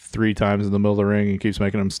like 3 times in the middle of the ring and keeps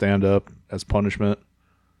making him stand up as punishment.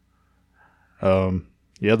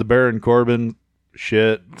 Yeah, the Baron Corbin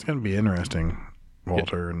shit. It's gonna be interesting,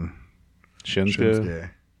 Walter and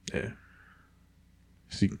Shinsuke. Yeah.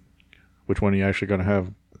 See which one are you actually going to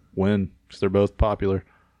have win? Because they're both popular.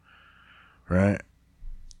 Right.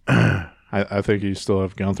 I think you still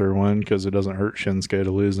have Gunther win because it doesn't hurt Shinsuke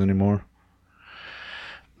to lose anymore.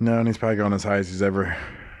 No, and he's probably going as high as he's ever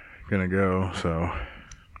gonna go. So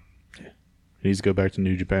He needs to go back to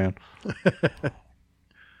New Japan.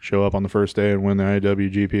 Show up on the first day and win the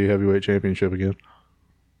IWGP Heavyweight Championship again.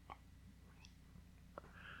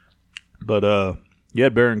 But you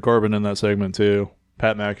had Baron Corbin in that segment too.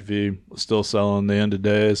 Pat McAfee was still selling the end of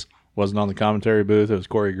days. Wasn't on the commentary booth. It was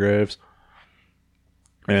Corey Graves.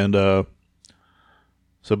 And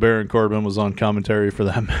so Baron Corbin was on commentary for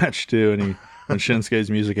that match too. And when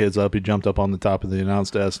Shinsuke's music hits up, he jumped up on the top of the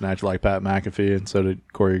announce desk and acted like Pat McAfee, and so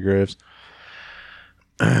did Corey Graves.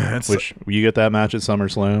 Which you get that match at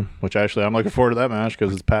SummerSlam, which actually I'm looking forward to that match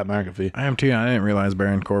because it's Pat McAfee. I am too. I didn't realize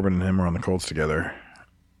Baron Corbin and him were on the Colts together.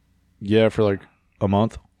 Yeah, for like a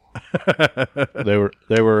month. They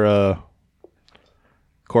were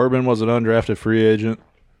Corbin was an undrafted free agent.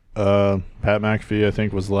 Pat McAfee, I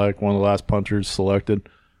think, was like one of the last punters selected.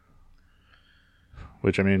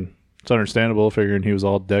 Which, I mean, it's understandable, figuring he was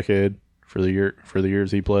all decade for the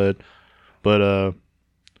years he played. But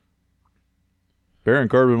Baron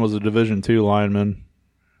Corbin was a Division II lineman.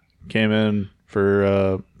 Came in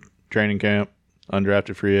for training camp,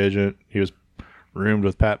 undrafted free agent. He was roomed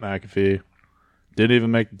with Pat McAfee. Didn't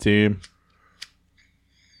even make the team.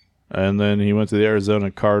 And then he went to the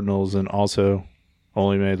Arizona Cardinals and also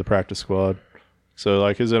only made the practice squad. So,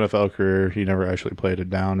 like, his NFL career, he never actually played it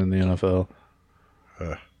down in the NFL.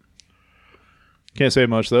 Can't say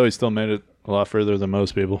much, though. He still made it a lot further than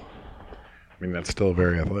most people. I mean, that's still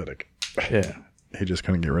very athletic. Yeah. He just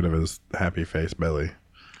couldn't get rid of his happy face belly.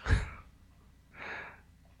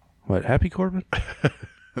 What, Happy Corbin?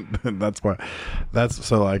 That's why. That's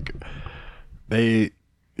so like they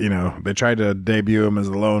tried to debut him as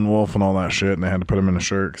a lone wolf and all that shit, and they had to put him in a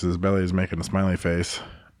shirt because his belly is making a smiley face,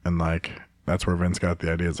 and like that's where Vince got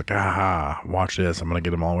the idea. It's like, aha, watch this. I'm gonna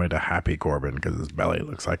get him all the way to Happy Corbin because his belly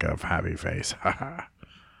looks like a happy face. Ha.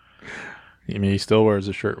 You mean he still wears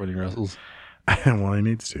a shirt when he wrestles? Well, he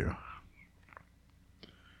needs to.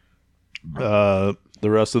 The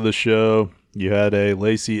rest of the show, you had a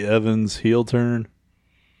Lacey Evans heel turn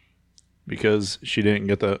because she didn't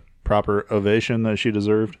get the proper ovation that she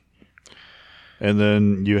deserved. And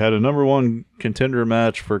then you had a number 1 contender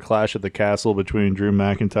match for Clash at the Castle between Drew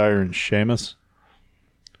McIntyre and Sheamus.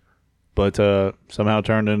 But somehow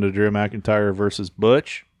turned into Drew McIntyre versus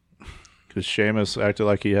Butch because Sheamus acted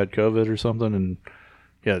like he had COVID or something and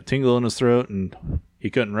he had a tingle in his throat and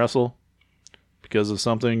he couldn't wrestle because of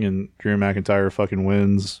something, and Drew McIntyre fucking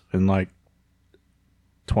wins in like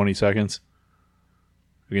 20 seconds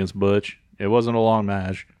against Butch. It wasn't a long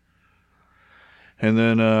match. And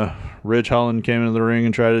then Ridge Holland came into the ring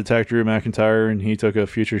and tried to attack Drew McIntyre, and he took a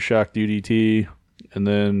Future Shock DDT. And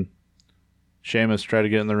then Sheamus tried to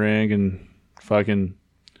get in the ring, and fucking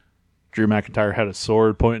Drew McIntyre had a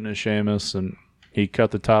sword pointing at Sheamus, and he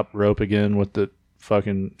cut the top rope again with the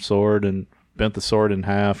fucking sword and bent the sword in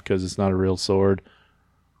half because it's not a real sword.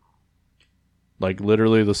 Like,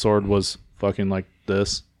 literally, the sword was fucking like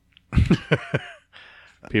this.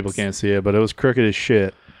 People can't see it, but it was crooked as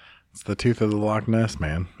shit. It's the tooth of the Loch Ness,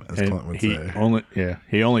 man, as And Clint would say.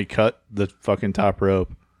 He only cut the fucking top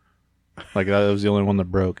rope. Like, that was the only one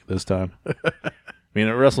that broke this time. I mean,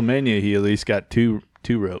 at WrestleMania, he at least got two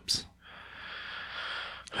ropes.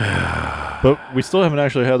 But we still haven't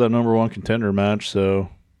actually had that number 1 contender match, so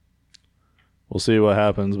we'll see what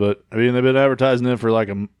happens. But, I mean, they've been advertising it for like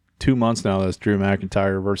 2 months now. That's Drew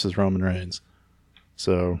McIntyre versus Roman Reigns.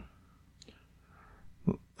 So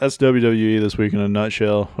that's WWE this week in a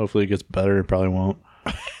nutshell. Hopefully it gets better. It probably won't.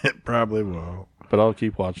 It probably will. But I'll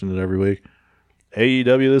keep watching it every week.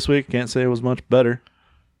 AEW this week, can't say it was much better.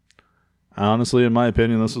 Honestly, in my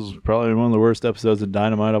opinion, this was probably one of the worst episodes of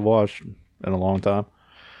Dynamite I've watched in a long time.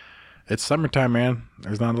 It's summertime, man.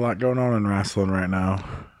 There's not a lot going on in wrestling right now.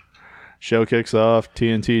 Show kicks off,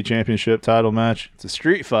 TNT Championship title match. It's a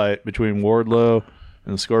street fight between Wardlow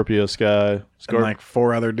and Scorpio Sky. And like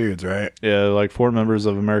 4 other dudes, right? Yeah, like 4 members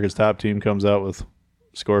of America's Top Team comes out with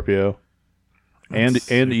Scorpio. And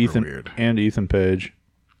Ethan weird. and Ethan Page.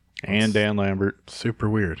 And Dan Lambert. Super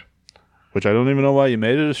weird. Which I don't even know why you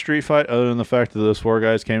made it a street fight, other than the fact that those 4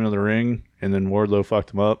 guys came to the ring and then Wardlow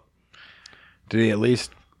fucked them up. Did he at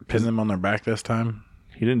least pin them on their back this time?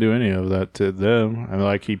 He didn't do any of that to them. I mean,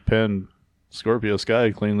 like, he pinned Scorpio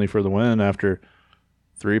Sky cleanly for the win after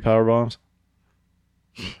 3 power bombs.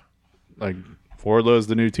 Like, Wardlow's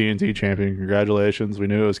the new TNT champion. Congratulations. We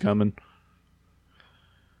knew it was coming.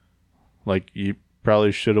 Like, you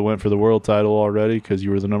probably should have went for the world title already because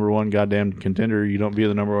you were the number 1 goddamn contender. You don't be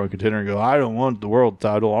the number 1 contender and go, I don't want the world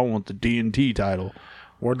title. I want the TNT title.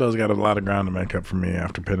 Wardlow's got a lot of ground to make up for me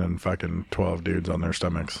after pinning fucking 12 dudes on their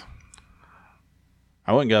stomachs.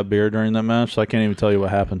 I went and got beer during that match, so I can't even tell you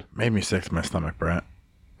what happened. Made me sick to my stomach, Brent.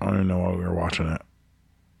 I don't even know why we were watching it.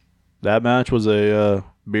 That match was a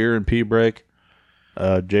beer and pee break.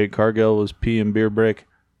 Jade Cargill was pee and beer break.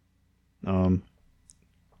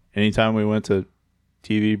 Anytime we went to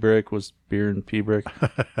TV break was beer and pee break.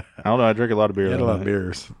 I don't know. I drank a lot of beer. You had a lot of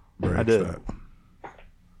beers. I did.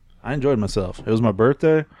 I enjoyed myself. It was my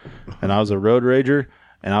birthday, and I was a road rager,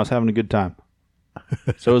 and I was having a good time.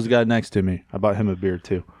 So was the guy next to me. I bought him a beer,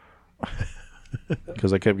 too.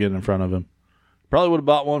 Because I kept getting in front of him. Probably would have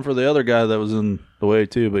bought one for the other guy that was in the way,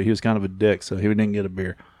 too, but he was kind of a dick, so he didn't get a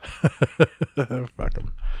beer. Fuck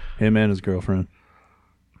him. Him and his girlfriend.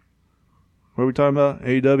 What are we talking about?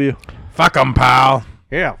 AEW? Fuck him, pal.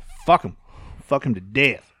 Yeah, fuck him. Fuck him to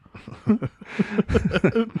death. We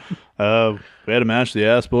had a match, the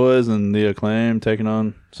Ass Boys and the Acclaim taking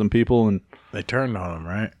on some people, and They turned on him,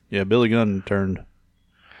 right? yeah, Billy Gunn turned.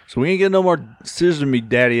 So we ain't getting no more scissors me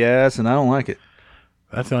daddy ass, and I don't like it.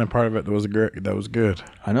 That's the only part of it that was great. That was good.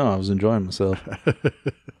 I know, I was enjoying myself.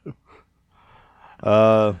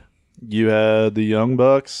 You had the Young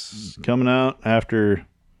Bucks coming out after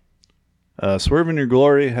Swerve in Your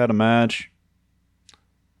Glory had a match.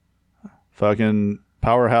 Fucking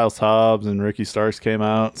Powerhouse Hobbs and Ricky Starks came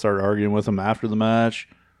out, started arguing with him after the match.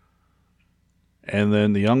 And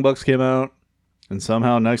then the Young Bucks came out, and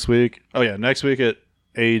somehow next week at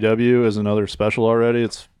AEW is another special already.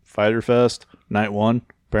 It's Fyter Fest, night 1.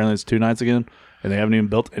 Apparently it's 2 nights again, and they haven't even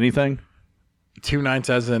built anything. 2 nights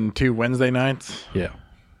as in 2 Wednesday nights? Yeah.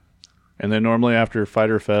 And then normally after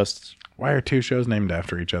Fyter Fest... Why are 2 shows named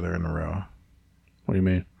after each other in a row? What do you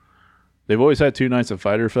mean? They've always had 2 nights of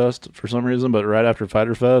Fyter Fest for some reason, but right after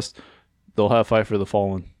Fyter Fest, they'll have Fight for the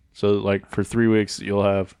Fallen. So, like, for 3 weeks, you'll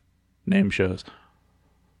have name shows.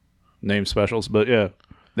 Name specials. But, yeah,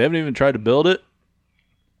 they haven't even tried to build it.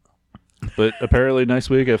 But apparently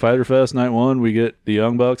next week at Fyter Fest, night 1, we get the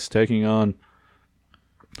Young Bucks taking on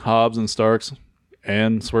Hobbs and Starks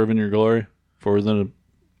and Swerve in Your Glory for the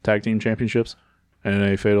tag team championships and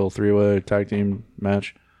a fatal 3-way tag team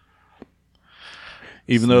match.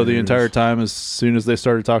 Even though the entire time, as soon as they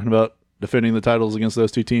started talking about defending the titles against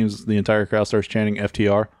those 2 teams, the entire crowd starts chanting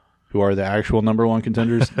FTR, who are the actual number 1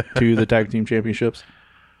 contenders to the tag team championships.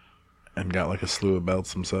 And got like a slew of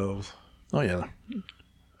belts themselves. Oh, yeah.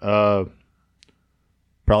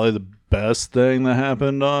 Probably the best thing that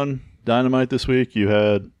happened on Dynamite this week, you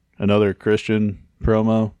had another Christian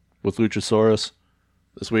promo with Luchasaurus.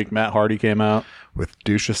 This week, Matt Hardy came out. With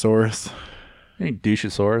Douchasaurus. Ain't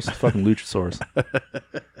Douchasaurus. It's fucking Luchasaurus.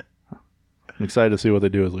 I'm excited to see what they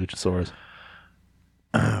do with Luchasaurus.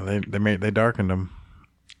 They darkened him.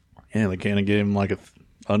 Yeah, they kind of gave him like a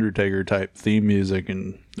Undertaker type theme music,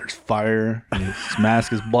 and there's fire, and his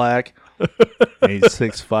mask is black, and he's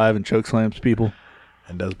 6'5" and chokeslams people.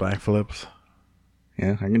 And does backflips.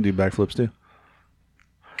 Yeah, I can do backflips too.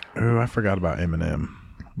 Ooh, I forgot about Eminem.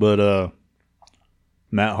 But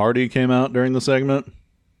Matt Hardy came out during the segment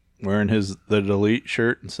wearing the Elite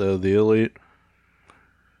shirt instead of the Elite.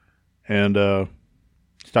 And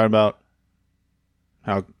he's talking about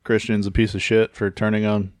how Christian's a piece of shit for turning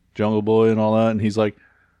on Jungle Boy and all that. And he's like,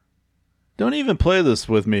 don't even play this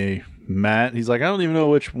with me, Matt. He's like, I don't even know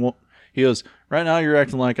which one. He goes, right now you're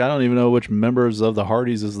acting like I don't even know which members of the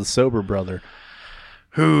Hardys is the sober brother.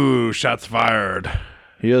 Who? Shots fired.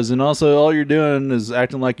 He goes, and also all you're doing is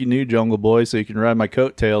acting like you knew Jungle Boy so you can ride my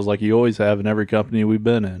coattails like you always have in every company we've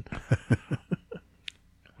been in.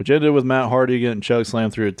 Which ended with Matt Hardy getting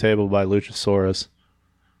chokeslammed through a table by Luchasaurus.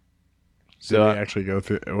 So did they actually go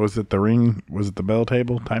through? Was it the ring? Was it the bell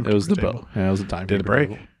table? It was the bell. Yeah, it was the time. Did it break?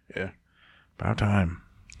 Table. Yeah. About time.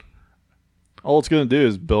 All it's going to do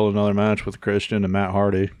is build another match with Christian and Matt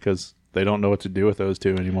Hardy because they don't know what to do with those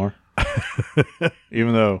 2 anymore.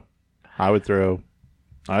 Even though I'd throw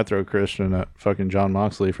Christian at fucking John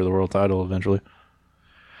Moxley for the world title eventually.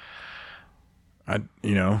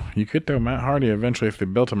 You could throw Matt Hardy eventually if they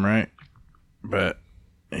built him right, but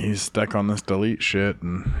he's stuck on this delete shit.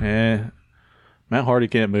 And Matt Hardy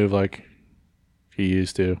can't move like he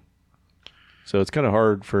used to, so it's kind of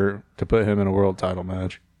hard to put him in a world title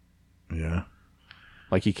match. Yeah,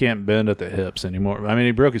 like he can't bend at the hips anymore. I mean,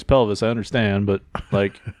 he broke his pelvis. I understand, but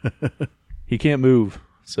like he can't move.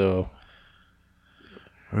 So,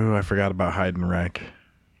 ooh, I forgot about Heidenreich.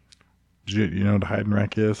 You know what a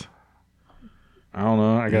Heidenreich is? I don't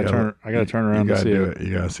know. I gotta turn around to see it.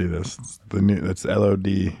 You gotta see this. It's It's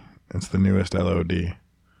LOD. It's the newest LOD.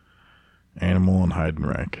 Animal and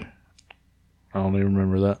Heidenreich. I don't even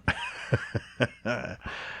remember that.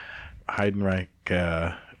 Heidenreich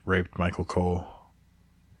raped Michael Cole.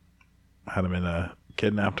 Had him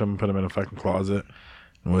kidnapped him, put him in a fucking closet,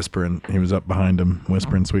 and whispering. He was up behind him,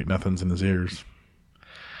 whispering sweet nothings in his ears.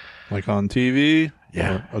 Like on TV.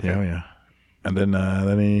 Yeah. Okay. Yeah. And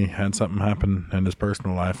then he had something happen in his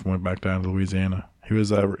personal life and went back down to Louisiana. He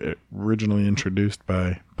was originally introduced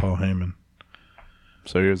by Paul Heyman.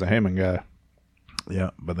 So he was a Heyman guy.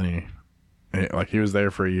 Yeah, but then he was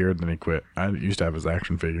there for a year, then he quit. I used to have his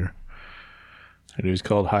action figure. And he was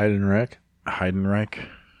called Heidenreich? Heidenreich.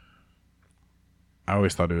 I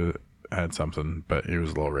always thought it had something, but he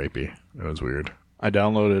was a little rapey. It was weird. I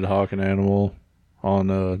downloaded Hawk and Animal on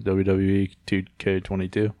WWE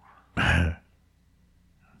 2K22.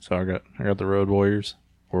 So I got the Road Warriors,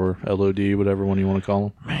 or LOD, whatever one you want to call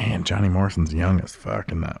them. Man, Johnny Morrison's young as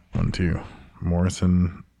fuck in that one too.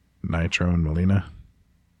 Morrison, Nitro, and Melina.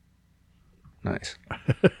 Nice.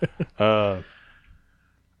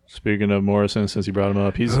 Speaking of Morrison, since you brought him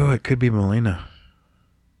up, it could be Melina.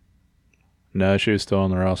 No, she was still on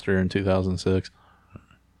the roster in 2006.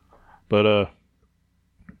 But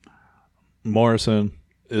Morrison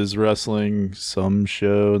is wrestling some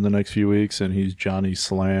show in the next few weeks, and he's Johnny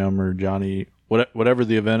Slam or Johnny whatever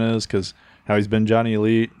the event is, because how he's been Johnny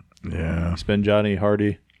Elite. Yeah, he's been Johnny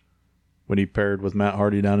Hardy when he paired with Matt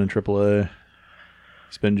Hardy down in AAA.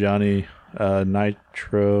 He's been Johnny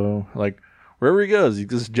Nitro, like wherever he goes, he's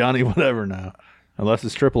just Johnny whatever now, unless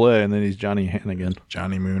it's AAA, and then he's Johnny Hannigan,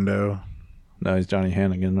 Johnny Mundo. No, he's Johnny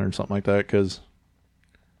Hannigan or something like that, because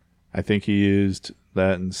I think he used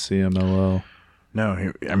that in CMLL.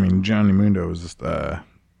 No, Johnny Mundo was just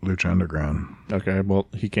Lucha Underground. Okay, well,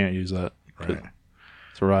 he can't use that. Right.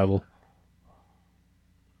 It's a rival.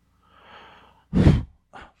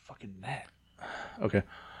 Fucking net. Okay.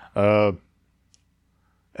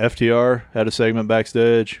 FTR had a segment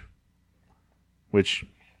backstage, which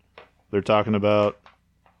they're talking about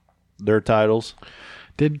their titles.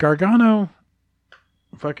 Did Gargano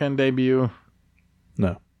fucking debut?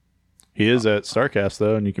 No. He is at StarCast,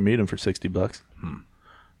 though, and you can meet him for $60.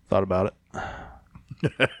 Thought about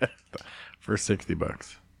it. For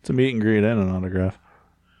 $60. It's a meet and greet and an autograph.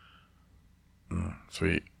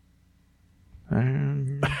 Sweet.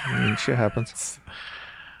 Shit happens.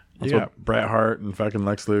 You got Bret Hart and fucking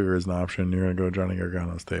Lex Luger as an option. You're going to go Johnny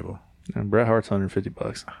Gargano's table. And Bret Hart's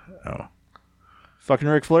 $150. Oh. Fucking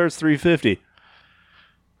Ric Flair's $350.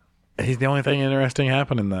 He's the only thing interesting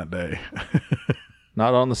happening that day.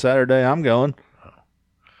 Not on the Saturday I'm going.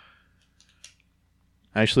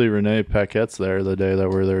 Actually, Renee Paquette's there the day that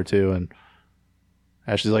we're there too, and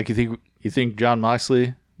Ashley's like, "You think John Moxley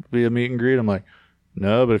would be a meet and greet?" I'm like,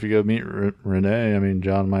 "No, but if you go meet Renee,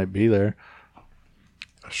 John might be there."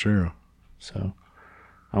 Sure. So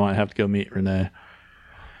I might have to go meet Renee.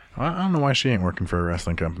 I don't know why she ain't working for a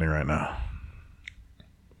wrestling company right now.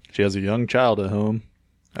 She has a young child at home,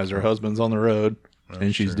 as her husband's on the road,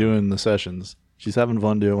 and she's doing the sessions. She's having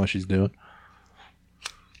fun doing what she's doing.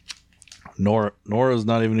 Nora's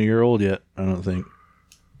not even a year old yet, I don't think.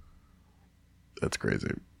 That's crazy.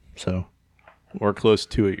 So we're close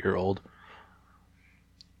to a year old.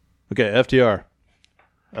 Okay, FTR.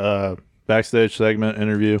 Backstage segment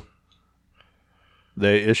interview.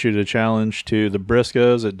 They issued a challenge to the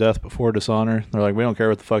Briscoes at Death Before Dishonor. They're like, we don't care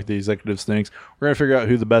what the fuck the executives thinks. We're going to figure out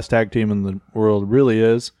who the best tag team in the world really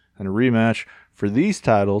is, and a rematch for these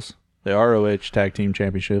titles, the ROH Tag Team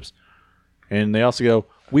Championships. And they also go,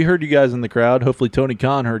 we heard you guys in the crowd. Hopefully Tony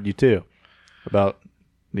Khan heard you too, about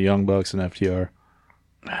the Young Bucks and FTR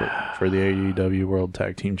for the AEW World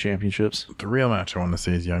Tag Team Championships. The real match I want to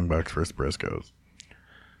see is Young Bucks versus Briscoes.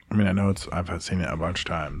 I know I've seen it a bunch of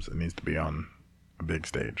times. It needs to be on a big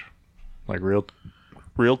stage. Like real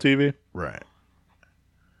TV? Right.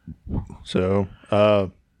 So,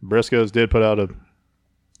 Briscoes did put out a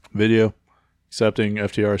video accepting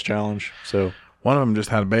FTR's challenge. So one of them just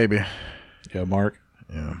had a baby. Yeah, Mark.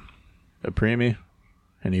 Yeah. A preemie.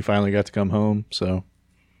 And he finally got to come home. So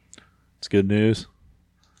it's good news.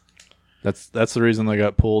 That's the reason they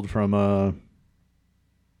got pulled from.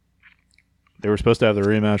 They were supposed to have the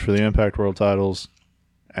rematch for the Impact World titles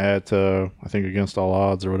at I think Against All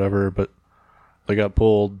Odds or whatever, but they got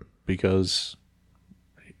pulled because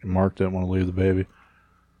Mark didn't want to leave the baby.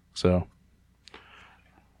 So,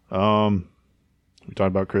 we talked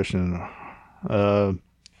about Christian. The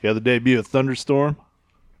debut of Thunderstorm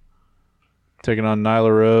taking on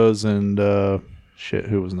Nyla Rose and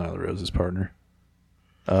who was Nyla Rose's partner?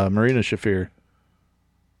 Marina Shafir.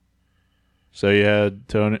 So you had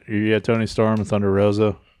Tony Storm and Thunder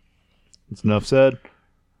Rosa. That's enough said.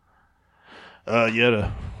 You had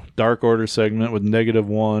a Dark Order segment with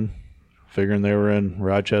 -1, figuring they were in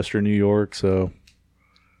Rochester, New York. So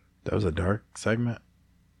That was a dark segment?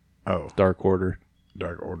 Oh, Dark Order.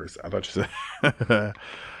 Dark Orders. I thought you said.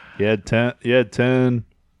 You had 10.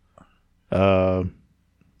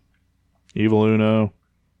 Evil Uno,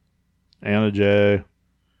 Anna Jay,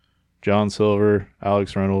 John Silver,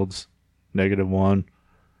 Alex Reynolds, -1.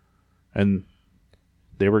 And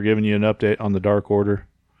they were giving you an update on the Dark Order.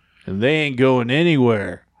 And they ain't going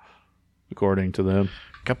anywhere, according to them.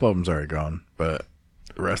 A couple of them's already gone, but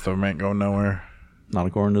the rest of them ain't going nowhere. Not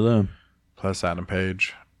according to them. Plus Adam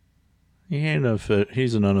Page.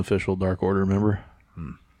 He's an unofficial Dark Order member.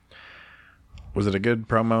 Was it a good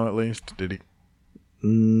promo at least? Did he?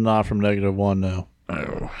 Not from -1, no.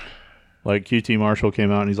 Oh. Like QT Marshall came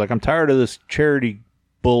out and he's like, I'm tired of this charity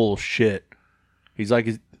bullshit. He's like,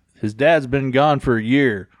 his dad's been gone for a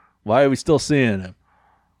year. Why are we still seeing him?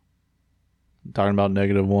 Talking about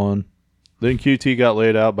 -1. Then QT got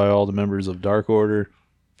laid out by all the members of Dark Order.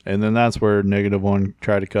 And then that's where -1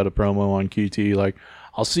 tried to cut a promo on QT like,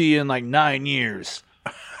 I'll see you in like 9 years.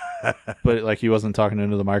 But like he wasn't talking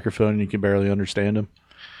into the microphone and you can barely understand him.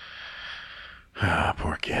 Ah,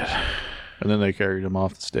 poor kid. And then they carried him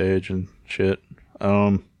off the stage and shit.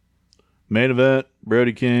 Main event,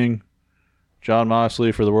 Brody King, John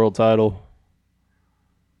Moxley for the world title.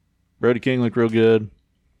 Brody King looked real good.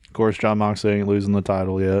 Of course, John Moxley ain't losing the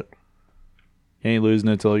title yet. He ain't losing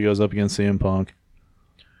it until he goes up against CM Punk.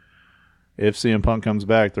 If CM Punk comes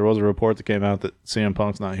back, there was a report that came out that CM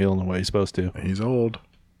Punk's not healing the way he's supposed to. He's old.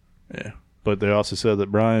 Yeah. But they also said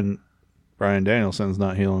that Bryan Danielson's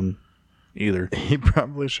not healing either. He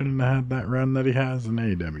probably shouldn't have had that run that he has in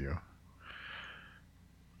AEW.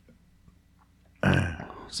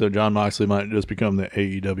 So John Moxley might just become the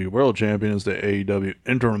AEW World Champion as the AEW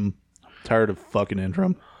interim. I'm tired of fucking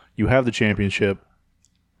interim. You have the championship.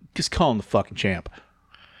 Just call him the fucking champ.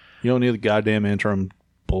 You don't need the goddamn interim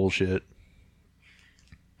bullshit.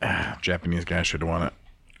 Japanese guy should have won it.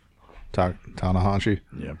 Tanahashi.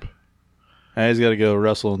 Yep. And he's got to go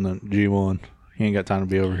wrestle in the G1. He ain't got time to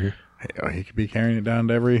be over here. He could be carrying it down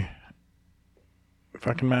to every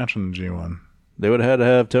fucking match in the G1. They would have had to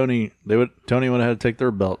have Tony. Tony would have had to take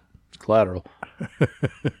their belt. It's collateral.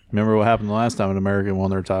 Remember what happened the last time an American won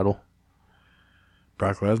their title?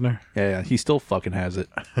 Brock Lesnar? Yeah, he still fucking has it.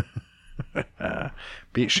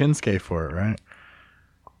 Beat Shinsuke for it, right?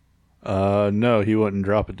 No, he wouldn't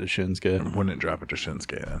drop it to Shinsuke. Wouldn't drop it to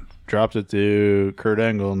Shinsuke then. Dropped it to Kurt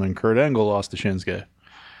Angle, and then Kurt Angle lost to Shinsuke.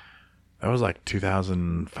 That was like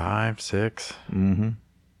 2005, 6. Mm-hmm.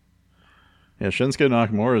 Yeah, Shinsuke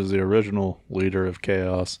Nakamura is the original leader of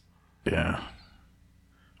Chaos. Yeah.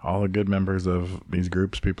 All the good members of these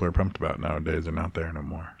groups people are pumped about nowadays are not there no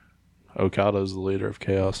more. Okada's the leader of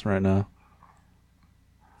Chaos right now.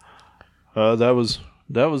 That was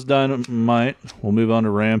Dynamite. We'll move on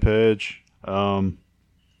to Rampage. Let's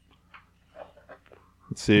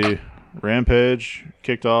see. Rampage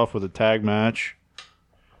kicked off with a tag match.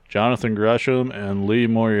 Jonathan Gresham and Lee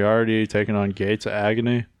Moriarty taking on Gates of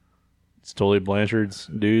Agony. It's Tully Blanchard's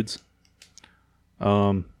dudes.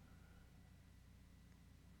 Heel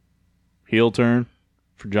turn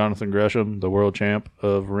for Jonathan Gresham, the world champ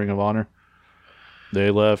of Ring of Honor.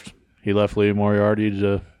 He left Lee Moriarty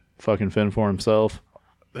to fucking fend for himself.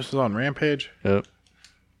 This is on Rampage? Yep.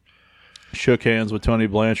 Shook hands with Tony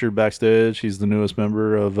Blanchard backstage. He's the newest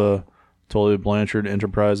member of Tully Blanchard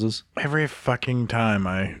Enterprises. Every fucking time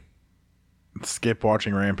I skip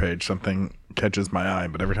watching Rampage, something catches my eye.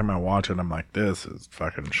 But every time I watch it, I'm like, this is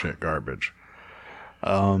fucking shit garbage.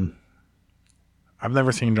 I've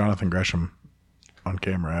never seen Jonathan Gresham on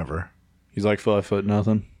camera ever. He's like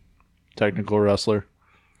 5'0". Technical wrestler.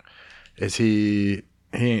 Is he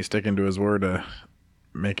ain't sticking to his word of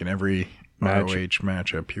making every ROH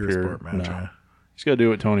match a pure sport match. No. He's got to do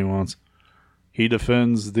what Tony wants. He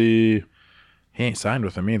defends the... He ain't signed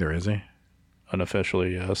with him either, is he?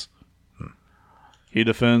 Unofficially, yes. He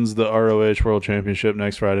defends the ROH World Championship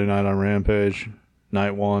next Friday night on Rampage.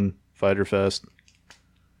 Night 1, Fighter Fest.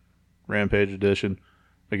 Rampage edition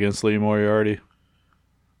against Lee Moriarty.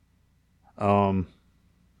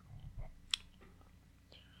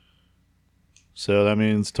 So that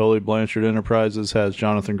means Tully Blanchard Enterprises has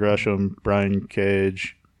Jonathan Gresham, Brian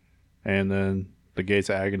Cage, and then the Gates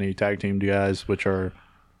of Agony tag team guys, which are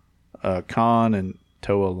Khan and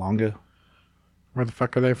Toa Longa. Where the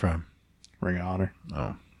fuck are they from? Ring of Honor.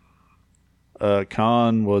 Oh.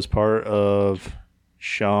 Khan was part of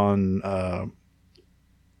Sean.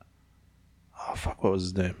 What was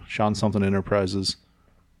his name? Sean something Enterprises.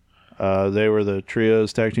 They were the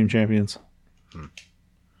Trios tag team champions.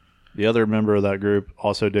 The other member of that group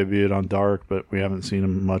also debuted on Dark, but we haven't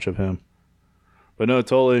seen much of him. But no,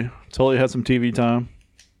 Tully had some TV time.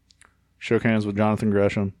 Shook hands with Jonathan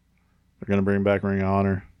Gresham. They're going to bring back Ring of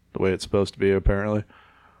Honor the way it's supposed to be, apparently.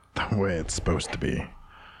 The way it's supposed to be.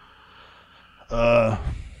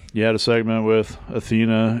 You had a segment with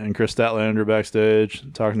Athena and Chris Statlander backstage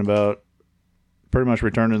talking about pretty much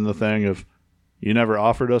returning the thing of, you never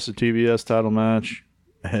offered us a TBS title match.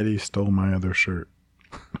 Eddie stole my other shirt.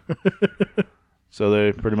 So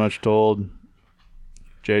they pretty much told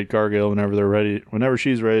Jade Cargill whenever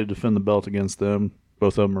she's ready to defend the belt against them,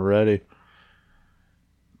 both of them are ready.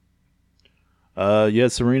 You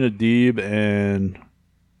had Serena Deeb and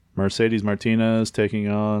Mercedes Martinez taking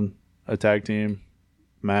on a tag team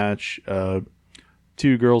match.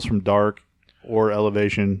 Two girls from Dark or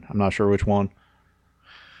Elevation, I'm not sure which one.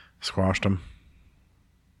 Squashed them.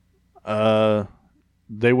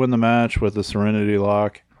 They win the match with the Serenity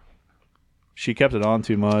Lock. She kept it on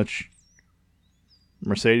too much.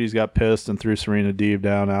 Mercedes got pissed and threw Serena Deeb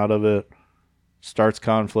down out of it. Starts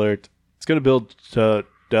conflict. It's going to build to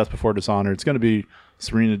Death Before Dishonor. It's going to be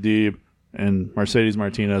Serena Deeb and Mercedes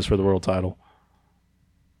Martinez for the world title.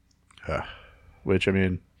 Which, I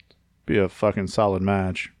mean, be a fucking solid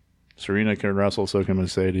match. Serena can wrestle, so can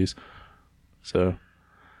Mercedes. So,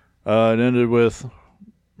 it ended with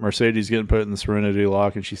Mercedes getting put in the Serenity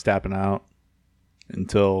Lock and she's tapping out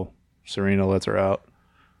until Serena lets her out.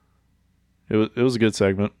 It was a good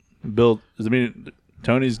segment.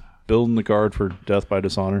 Tony's building the card for Death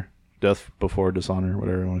Before Dishonor,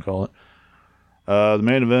 whatever you want to call it. The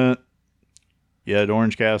main event, you had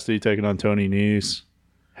Orange Cassidy taking on Tony Nese.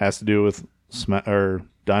 Has to do with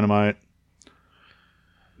Dynamite.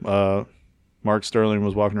 Mark Sterling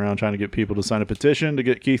was walking around trying to get people to sign a petition to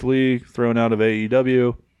get Keith Lee thrown out of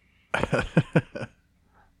AEW.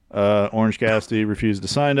 Orange Cassidy refused to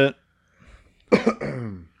sign it.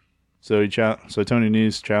 So Tony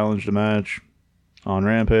Nese challenged a match on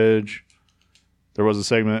Rampage. There was a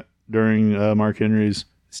segment during Mark Henry's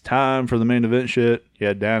 "It's time for the main event" shit. He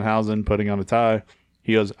had Danhausen putting on a tie.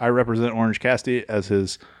 He goes, "I represent Orange Cassidy as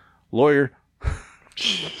his lawyer."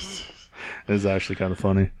 It's actually kind of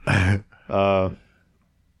funny. Fucking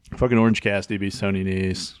Orange Cassidy beats Tony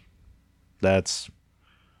Nese. That's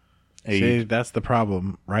the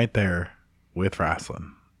problem right there with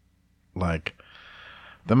wrestling. Like,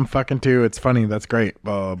 them fucking two, it's funny, that's great,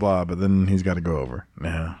 blah, blah, blah, but then he's got to go over.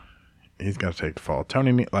 Yeah. He's got to take the fall.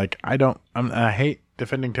 Tony Nese, like, I hate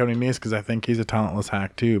defending Tony Nese because I think he's a talentless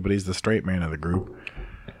hack too, but he's the straight man of the group.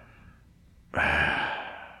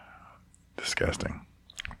 Disgusting.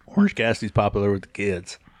 Orange Cassidy's popular with the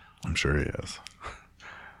kids. I'm sure he is.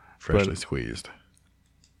 Freshly squeezed.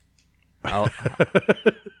 I'm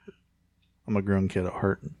a grown kid at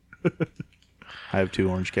heart. I have 2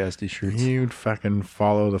 Orange Cassidy shirts. You'd fucking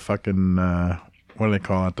follow the fucking, what do they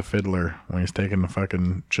call it? The fiddler when he's taking the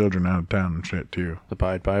fucking children out of town and shit too. The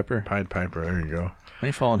Pied Piper? Pied Piper, there you go. I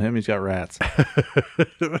ain't following him. He's got rats.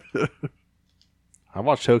 I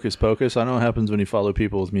watched Hocus Pocus. I know what happens when you follow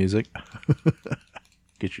people with music.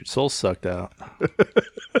 Get your soul sucked out.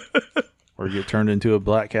 Or get turned into a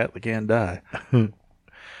black cat that can't die.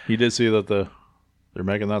 You did see that they're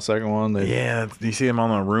making that second one? Yeah, you see them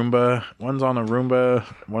on a Roomba. One's on a Roomba,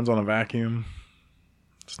 one's on a vacuum.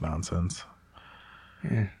 It's nonsense.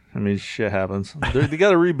 Yeah, I mean, shit happens. They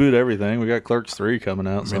got to reboot everything. We got Clerks 3 coming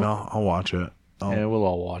out. I mean, I'll watch it. Yeah, we'll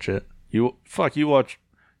all watch it. You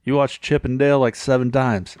watched Chip and Dale like 7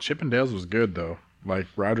 times. Chip and Dale's was good though. Like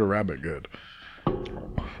Roger Rabbit good.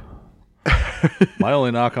 My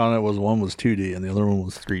only knock on it was one was 2D and the other one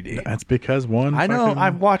was 3D. That's because one. I know.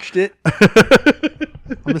 I've watched it.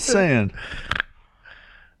 I'm just saying.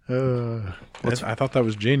 I thought that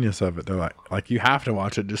was genius of it. They're like you have to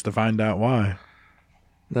watch it just to find out why.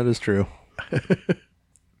 That is true. Do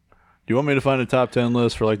you want me to find a top 10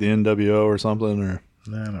 list for like the NWO or something? Or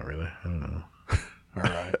no, not really. I don't know. All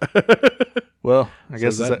right. Well, I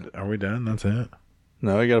guess are we done? That's it.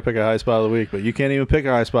 No, you got to pick a high spot of the week, but you can't even pick a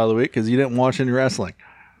high spot of the week because you didn't watch any wrestling.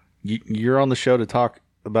 You're on the show to talk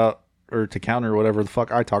about or to counter whatever the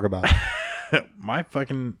fuck I talk about. My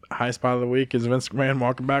fucking high spot of the week is Vince McMahon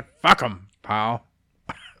walking back. Fuck him, pal.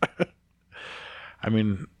 I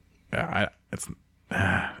mean, it's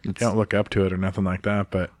you don't look up to it or nothing like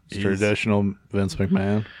that, but It's traditional Vince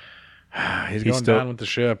McMahon. he's going down with the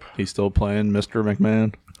ship. He's still playing Mr.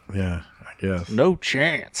 McMahon. Yeah, I guess. No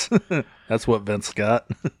chance. That's what Vince got.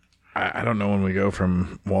 I don't know when we go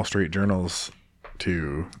from Wall Street Journals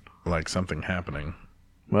to like something happening.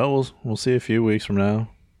 Well, we'll see a few weeks from now.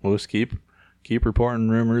 We'll just keep reporting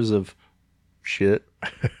rumors of shit.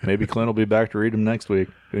 Maybe Clint will be back to read them next week.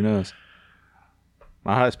 Who knows?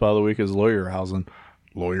 My high spot of the week is Lawyer Housing.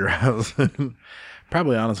 Lawyer housing.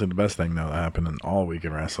 Probably, honestly, the best thing though that happened in all week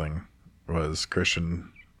in wrestling was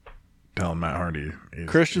Christian telling Matt Hardy.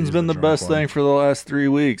 Christian's he's been the drunk best one. thing for the last 3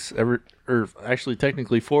 weeks. Or actually,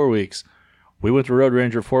 technically 4 weeks. We went to Road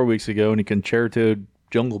Ranger 4 weeks ago, and he concertoed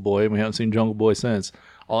Jungle Boy, and we haven't seen Jungle Boy since.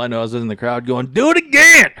 All I know is I was in the crowd going, "Do it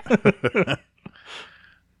again!"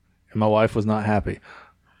 And my wife was not happy.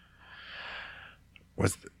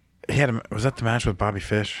 Was that the match with Bobby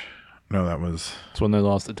Fish? No, that was. It's when they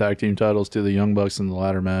lost the tag team titles to the Young Bucks in the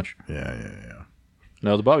ladder match. Yeah.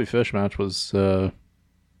 No, the Bobby Fish match was in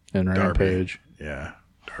Rampage. Yeah,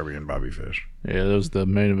 Darby and Bobby Fish. Yeah, that was the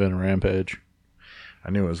main event of Rampage.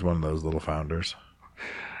 I knew it was one of those little founders.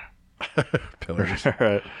 Pillars. All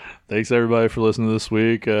right. Thanks, everybody, for listening this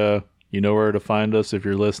week. You know where to find us if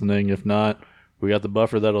you're listening. If not, we got the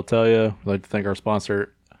buffer that'll tell you. I'd like to thank our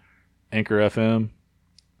sponsor, Anchor FM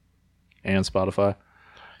and Spotify.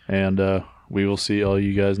 And we will see all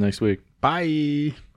you guys next week. Bye.